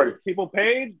about started. that. People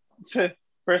paid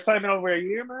first time in over a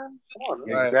year, man. Come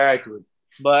on, exactly. Right.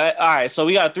 But all right, so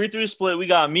we got a 3-3 split. We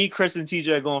got me, Chris, and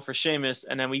TJ going for Sheamus,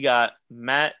 and then we got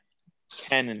Matt,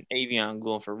 Ken, and Avion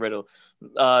going for Riddle.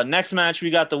 Next match, we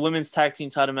got the women's tag team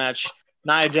title match: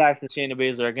 Nia Jax and Shayna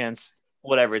Baszler against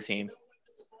whatever team.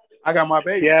 I got my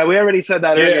baby. Yeah, we already said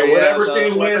that earlier. Whatever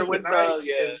team wins tonight,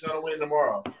 is gonna win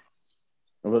tomorrow.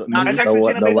 I think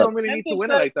Shayna Baszler don't really need to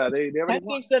win it like that. They already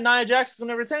think that Nia Jax is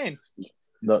gonna retain.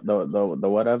 The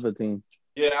whatever team.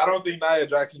 Yeah, I don't think Nia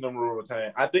Jackson them will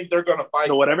retain. I think they're gonna fight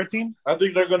the whatever team. I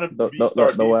think they're gonna The beat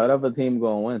Sardine. whatever team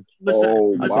gonna win.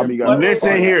 Bobby got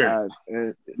listen here.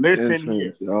 Listen entrance,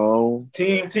 here. yo.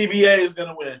 Team TBA is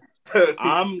gonna win.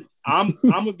 I'm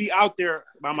gonna be out there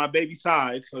by my baby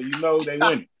side, so you know they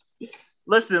winning.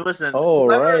 Listen. Oh,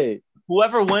 right.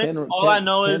 Whoever wins, I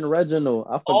know is Ken Reginald.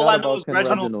 I all forgot I know about is Ken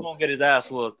Reginald's Reginald. gonna get his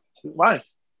ass whooped. Why?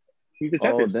 He's the Oh,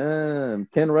 champion. damn.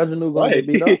 Ken Reginald gonna get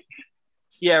beat up?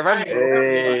 Yeah, Reginald.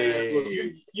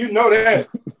 Hey. You know that.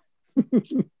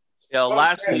 Yo,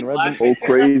 last Ken week, Go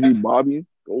crazy, Bobby.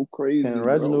 Go crazy. Ken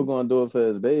Reginald gonna do it for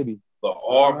his baby. The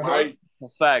Almighty. in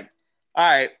fact. All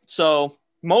right, so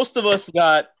most of us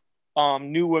got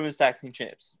new women's tag team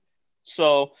champs.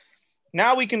 So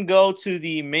now we can go to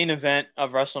the main event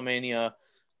of WrestleMania.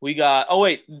 We got. Oh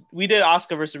wait, we did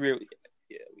Asuka versus Rhea.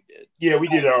 Yeah, we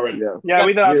did it already. Yeah,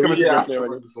 we did Oscar versus Yeah, Ripley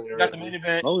already. We got the main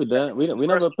event. Oh, we didn't. We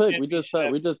never picked. We just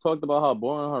talked about how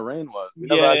boring her reign was. We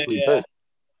never actually picked.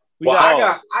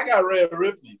 I got Rhea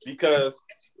Ripley because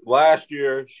last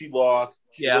year she lost.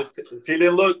 It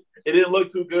didn't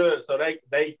look too good. So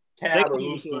they can't have her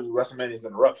lose 2 WrestleManias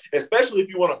in a row. Especially if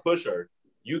you want to push her.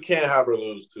 You can't have her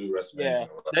lose 2 WrestleManias in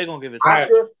a row. They're gonna give it to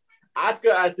her.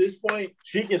 Asuka at this point,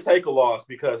 she can take a loss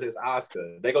because it's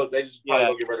Asuka. They just probably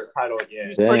go give her the title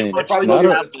again. Dang. They probably go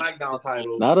give her the SmackDown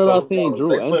title. Now that I've seen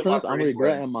Drew entrance, I'm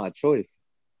regretting my choice.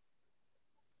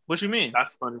 What you mean?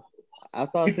 That's funny. I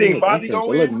thought You think Bobby it gonna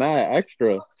looked win? mad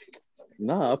extra.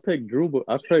 Nah, I picked Drew.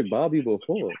 I picked Bobby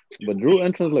before, but Drew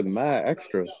entrance looked mad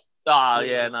extra. Oh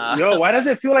yeah, nah. Yo, why does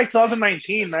it feel like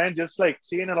 2019, man? Just like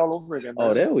seeing it all over again.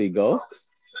 Oh, there we go.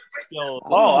 Yo,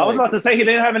 I was about to say he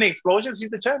didn't have any explosions. He's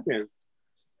the champion.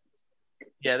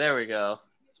 yeah, there we go.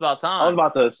 It's about time. I was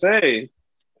about to say.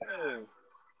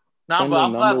 Nah, but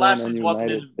I'm glad Lashley's walking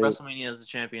United into WrestleMania as the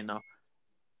champion, though.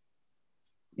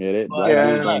 Yeah, Black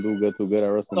dudes don't do good too good at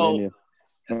WrestleMania.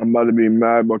 I'm about to be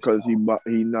mad because he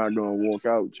not gonna walk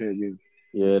out champion.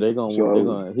 Yeah, he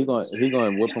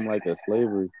gonna whip him like a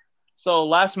slavery. So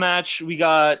last match we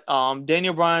got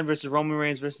Daniel Bryan versus Roman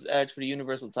Reigns versus Edge for the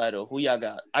Universal title. Who y'all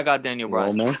got? I got Daniel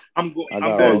Bryan. Roman. I'm going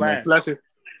Roman. last.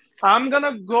 I'm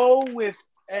gonna go with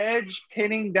Edge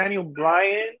pinning Daniel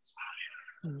Bryan,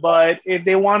 but if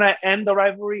they want to end the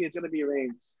rivalry, it's gonna be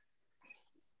Reigns.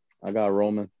 I got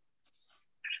Roman.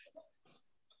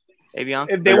 Avion?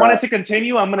 If they want it to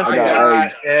continue, I'm gonna say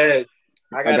Edge.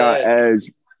 I got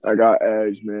Edge. I got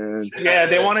Edge, man. Yeah,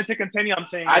 they want it to continue. I'm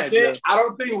saying I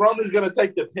don't think Roman's gonna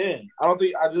take the pin.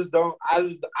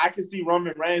 I can see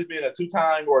Roman Reigns being a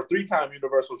 2-time or 3-time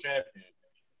Universal Champion.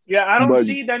 Yeah, I don't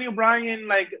see Daniel Bryan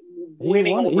like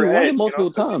winning over Edge. He won it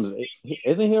multiple times.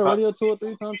 Isn't he already a 2 or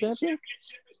 3-time champion?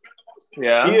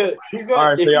 Yeah. He's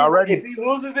gonna. If he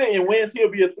loses it and wins, he'll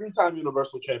be a 3-time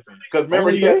Universal Champion. Because remember,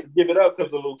 he had to give it up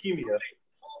because of leukemia.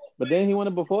 But then he won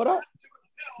it before that.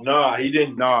 No, he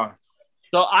didn't. No.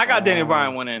 So I got Daniel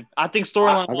Bryan winning. I think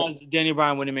storyline-wise, Daniel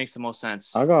Bryan winning makes the most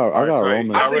sense. I got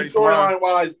Roman. I think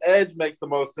storyline-wise, Edge makes the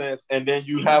most sense, and then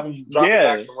you have him drop it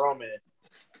back to Roman,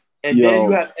 and then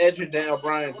you have Edge and Daniel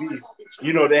Bryan beef.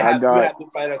 You know you have to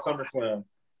fight at SummerSlam.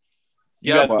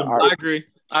 Yeah,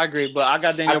 I agree, but I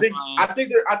got Daniel Bryan. I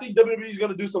think WWE is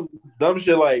gonna do some dumb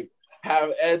shit like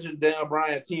have Edge and Daniel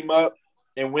Bryan team up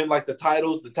and win like the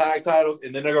tag titles,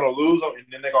 and then they're gonna lose them, and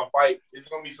then they're gonna fight. It's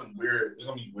gonna be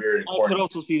weird. I could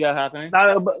also see that happening.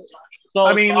 I don't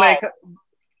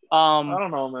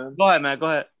know, man. Go ahead, man. Go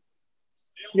ahead.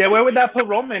 Yeah, where would that put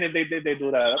Roman if they do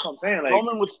that? That's what I'm saying. Like,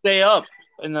 Roman would stay up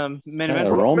in the main event.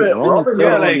 Roman's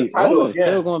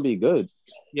still gonna be good.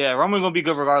 Yeah, Roman's gonna be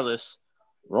good regardless.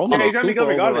 Roman he's gonna be good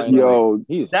regardless. Yo,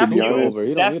 he's that super feud, over.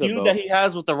 He that don't need a feud belt. that he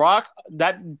has with The Rock,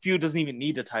 that feud doesn't even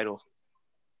need a title.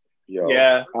 Yo,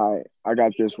 yeah. All right, I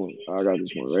got this one,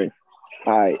 right?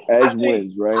 All right, Edge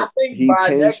wins, right? I think by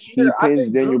next year, I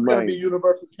think Drew's going to be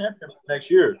Universal Champion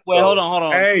next year. Wait, hold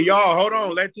on. Hey, y'all, hold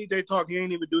on. Let TJ talk. He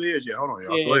ain't even do his yet. Hold on,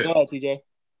 y'all. Yeah, go ahead, TJ.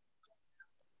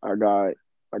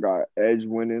 I got Edge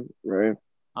winning, right?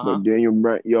 But Daniel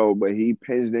Bryan, but he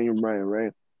pins Daniel Bryan,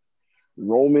 right?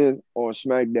 Roman on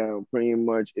SmackDown pretty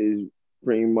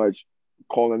much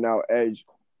calling out Edge,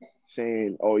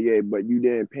 saying, "Oh yeah, but you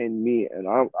didn't pin me, and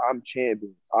I'm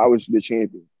champion. I was the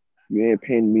champion. You didn't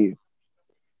pin me."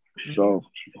 So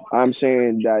I'm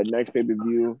saying that next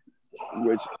pay-per-view,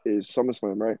 which is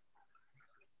SummerSlam, right?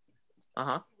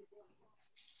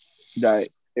 That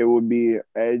it would be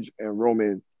Edge and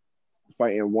Roman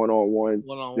fighting one-on-one.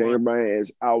 Daniel Bryan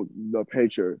is out the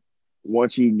picture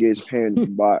once he gets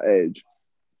pinned by Edge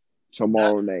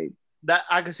tomorrow night. That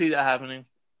I can see that happening.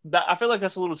 I feel like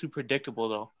that's a little too predictable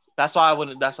though. That's why I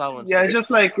wouldn't. That's why I wouldn't. Yeah, it's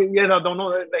just like I don't know.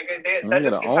 Like that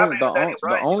just keeps happening with Daniel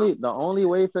Bryan. The only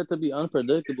way for it to be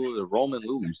unpredictable is if Roman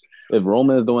lose. If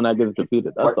Roman is the one that gets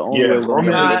defeated, that's the only way.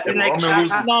 Roman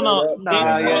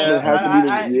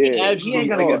He ain't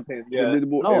gonna get pinned. Yeah.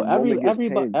 No,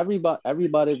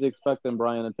 everybody's expecting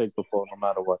Bryan to take the fall no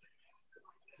matter what.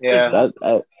 Yeah.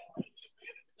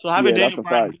 So having Daniel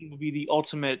Bryan would be the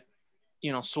ultimate,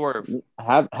 swerve.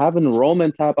 Having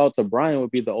Roman tap out to Bryan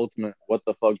would be the ultimate. What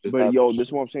the fuck? But this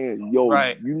is what I'm saying.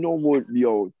 Right. You know what?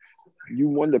 You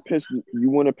want to piss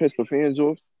the fans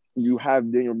off. You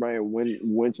have Daniel Bryan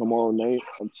win tomorrow night.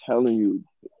 I'm telling you.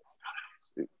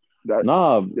 That's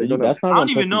not. I don't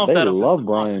even know if they love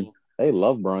Bryan. They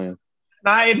love Bryan.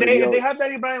 Nah, if they have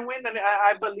Daniel Bryan win, then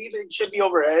I believe it should be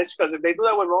over Edge, because if they do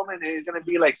that with Roman, it's gonna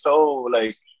be like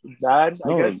bad.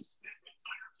 I guess.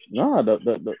 Nah,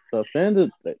 the fans,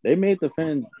 they made the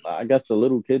fans. I guess the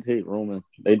little kids hate Roman.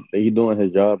 He doing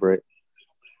his job right.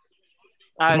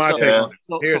 All right,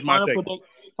 Here's my take.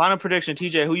 Final prediction,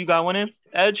 TJ. Who you got winning?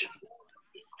 Edge.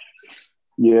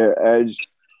 Yeah, Edge,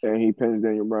 and he pins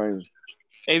Daniel Bryan.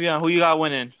 Avion, who you got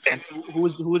winning? Who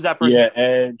is that person? Yeah,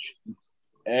 Edge.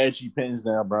 Edge, he pins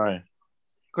down Bryan.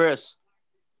 Chris.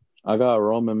 I got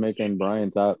Roman making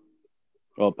Bryan pass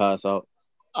out.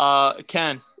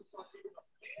 Ken.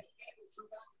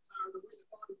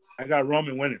 I got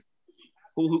Roman winning.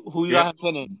 Who you got him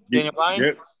pinning? Daniel Bryan?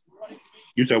 Yep.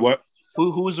 You said what?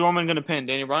 Who's Roman gonna pin?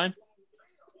 Daniel Bryan?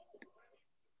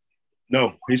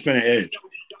 No, he's pinning Edge.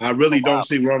 I really don't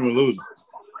see Roman losing.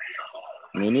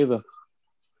 Me neither.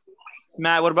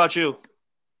 Matt, what about you?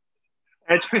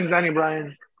 Edge pins Daniel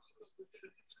Bryan.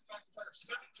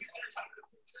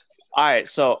 All right,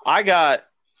 so I got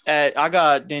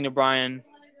Daniel Bryan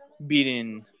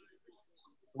beating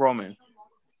Roman.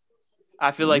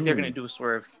 I feel like they're gonna do a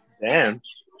swerve. Damn.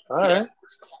 All right.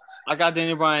 I got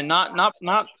Daniel Bryan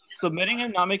not submitting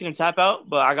him, not making him tap out,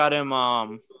 but I got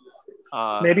him.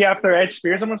 Maybe after Edge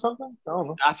spears him or something. I don't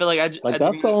know. I feel like Edge.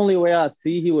 That's the only way I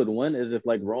see he would win is if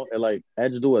like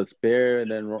Edge do a spear,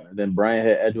 and then Bryan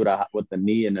hit Edge with the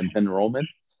knee and then pin Roman.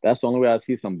 That's the only way I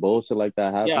see some bullshit like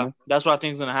that happening. Yeah, that's what I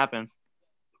think is gonna happen.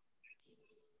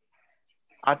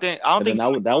 I don't think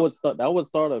that would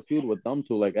start a feud with them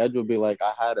two. Like Edge would be like,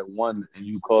 I had it won and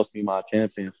you cost me my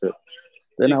championship.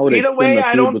 Then I would either way,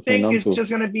 I don't think it's two.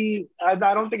 just gonna be. I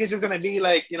don't think it's just gonna be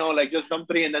like just them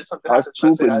three and then something That's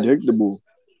happens. too predictable.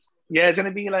 Yeah, it's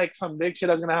gonna be like some big shit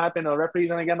that's gonna happen. A referee's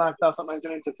gonna get knocked out. Somebody's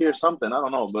gonna interfere. Something. I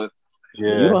don't know, but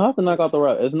yeah, you don't have to knock out the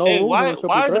ref. There's no. Hey, why are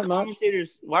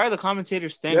the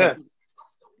commentators standing? Yeah.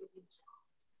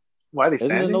 Why are they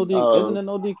standing? Isn't it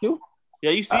no DQ?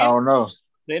 Yeah, you see. I don't know.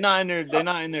 They're not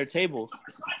in their table.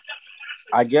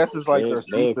 I guess it's like their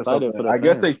seats or something. I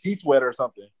guess their seats wet or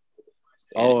something.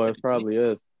 Oh, it probably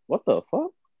is. What the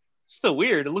fuck? Still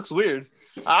weird. It looks weird.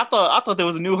 I thought there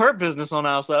was a new Hurt Business on the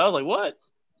outside. I was like, what?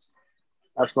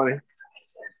 That's funny.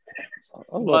 I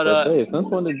was about to say, since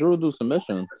when did Drew do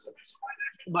submission?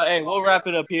 But hey, we'll wrap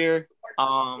it up here.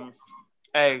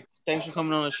 Hey, thanks for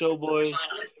coming on the show, boys.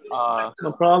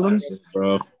 No problems,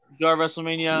 bro. Enjoy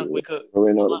WrestleMania. We could.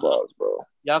 We know the balls, bro.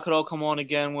 Y'all could all come on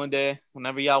again one day,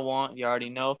 whenever y'all want. You already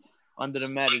know. Under the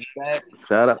Mat is back.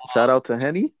 Shout out to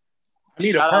Henny. I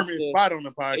need a permanent spot on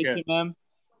the podcast.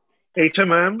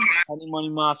 HMM. Honey Money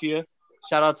Mafia.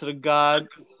 Shout out to the God,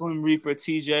 Slim Reaper,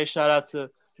 TJ. Shout out to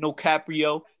No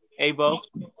Caprio, Abo.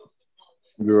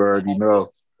 You already know.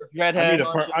 Redhead.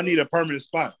 I need a permanent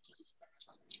spot.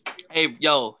 Hey,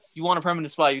 yo, you want a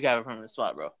permanent spot? You got a permanent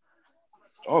spot, bro.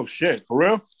 Oh shit, for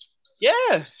real?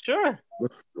 Yeah, sure.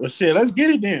 Well, shit, let's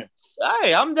get it then.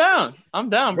 Hey, I'm down,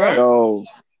 bro.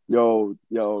 Yo,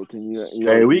 can you?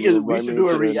 Hey, we should do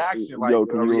a reaction, like a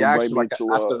reaction, like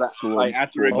after that, like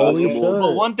after it goes.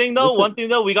 But one thing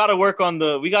though, we gotta work on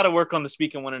the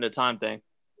speaking one at a time thing.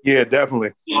 Yeah,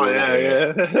 definitely. Oh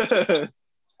yeah.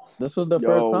 This was the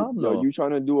first time. Yo, you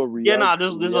trying to do a reaction? Yeah, nah,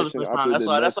 this was the first time.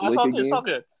 That's all good. It's all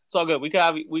good. It's all good. We could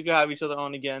have each other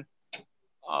on again.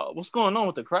 What's going on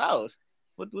with the crowd?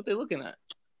 What they looking at?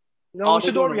 We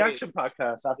should do a reaction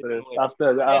podcast after this.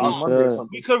 On Monday or something.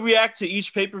 We could react to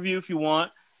each pay-per-view if you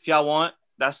want. If y'all want,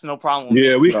 that's no problem.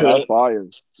 Yeah, we could. That's fire.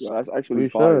 Yeah, that's actually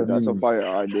fire. That's a fire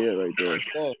idea right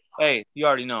there. Hey, you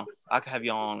already know. I could have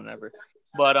y'all on whenever.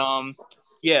 But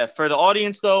yeah, for the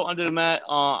audience though, Under the Mat,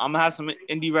 I'm gonna have some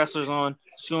indie wrestlers on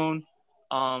soon,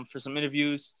 for some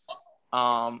interviews.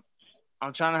 I'm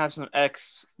trying to have some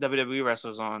ex WWE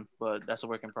wrestlers on, but that's a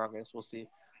work in progress. We'll see.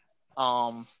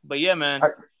 But yeah, man.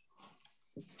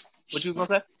 What you gonna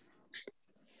say?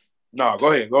 No,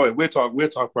 go ahead. We'll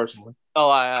talk personally. Oh, all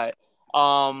right.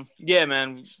 Yeah,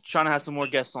 man. Trying to have some more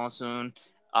guests on soon.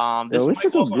 This we might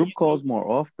should go do up on group YouTube. calls more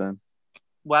often.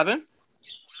 What happened?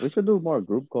 We should do more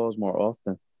group calls more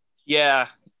often. Yeah.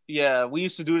 We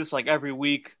used to do this like every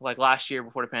week, like last year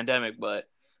before the pandemic, but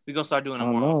we're gonna start doing it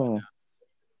more often now.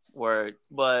 Word.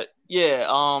 But yeah,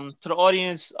 to the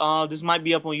audience, this might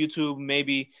be up on YouTube,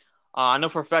 maybe. I know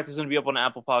for a fact it's gonna be up on the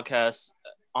Apple Podcast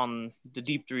on the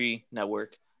Deep 3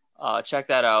 network. Check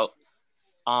that out.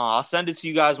 I'll send it to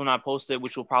you guys when I post it,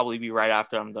 which will probably be right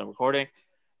after I'm done recording.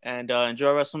 And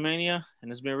enjoy WrestleMania,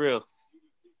 and it's been real.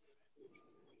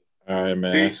 All right,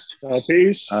 man.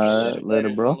 Peace. Later,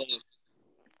 bro.